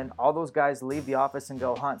 and then all those guys leave the office and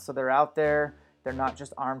go hunt. So they're out there. They're not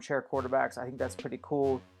just armchair quarterbacks. I think that's pretty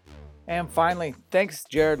cool. And finally, thanks,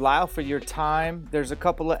 Jared Lyle, for your time. There's a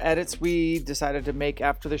couple of edits we decided to make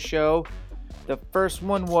after the show. The first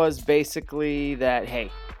one was basically that, hey,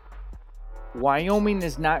 Wyoming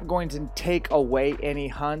is not going to take away any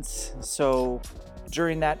hunts. So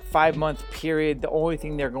during that 5-month period, the only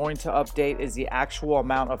thing they're going to update is the actual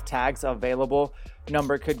amount of tags available.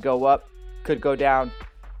 Number could go up, could go down,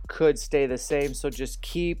 could stay the same. So just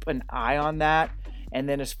keep an eye on that. And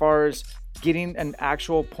then as far as getting an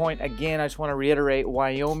actual point, again, I just want to reiterate,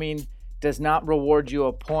 Wyoming does not reward you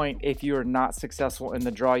a point if you are not successful in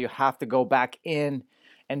the draw. You have to go back in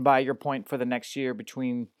and buy your point for the next year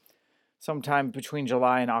sometime between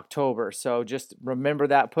July and October. So just remember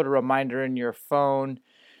that. Put a reminder in your phone.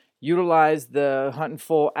 Utilize the Huntin'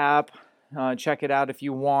 Full app. Check it out if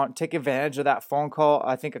you want. Take advantage of that phone call.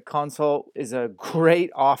 I think a consult is a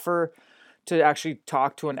great offer. to actually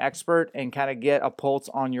talk to an expert and kind of get a pulse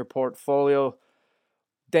on your portfolio.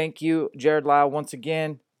 Thank you, Jared Lyle, once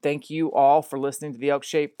again. Thank you all for listening to the Elk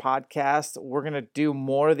Shape podcast. We're going to do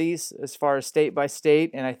more of these as far as state by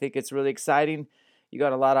state, and I think it's really exciting. You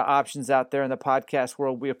got a lot of options out there in the podcast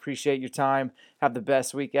world. We appreciate your time. Have the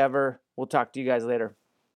best week ever. We'll talk to you guys later.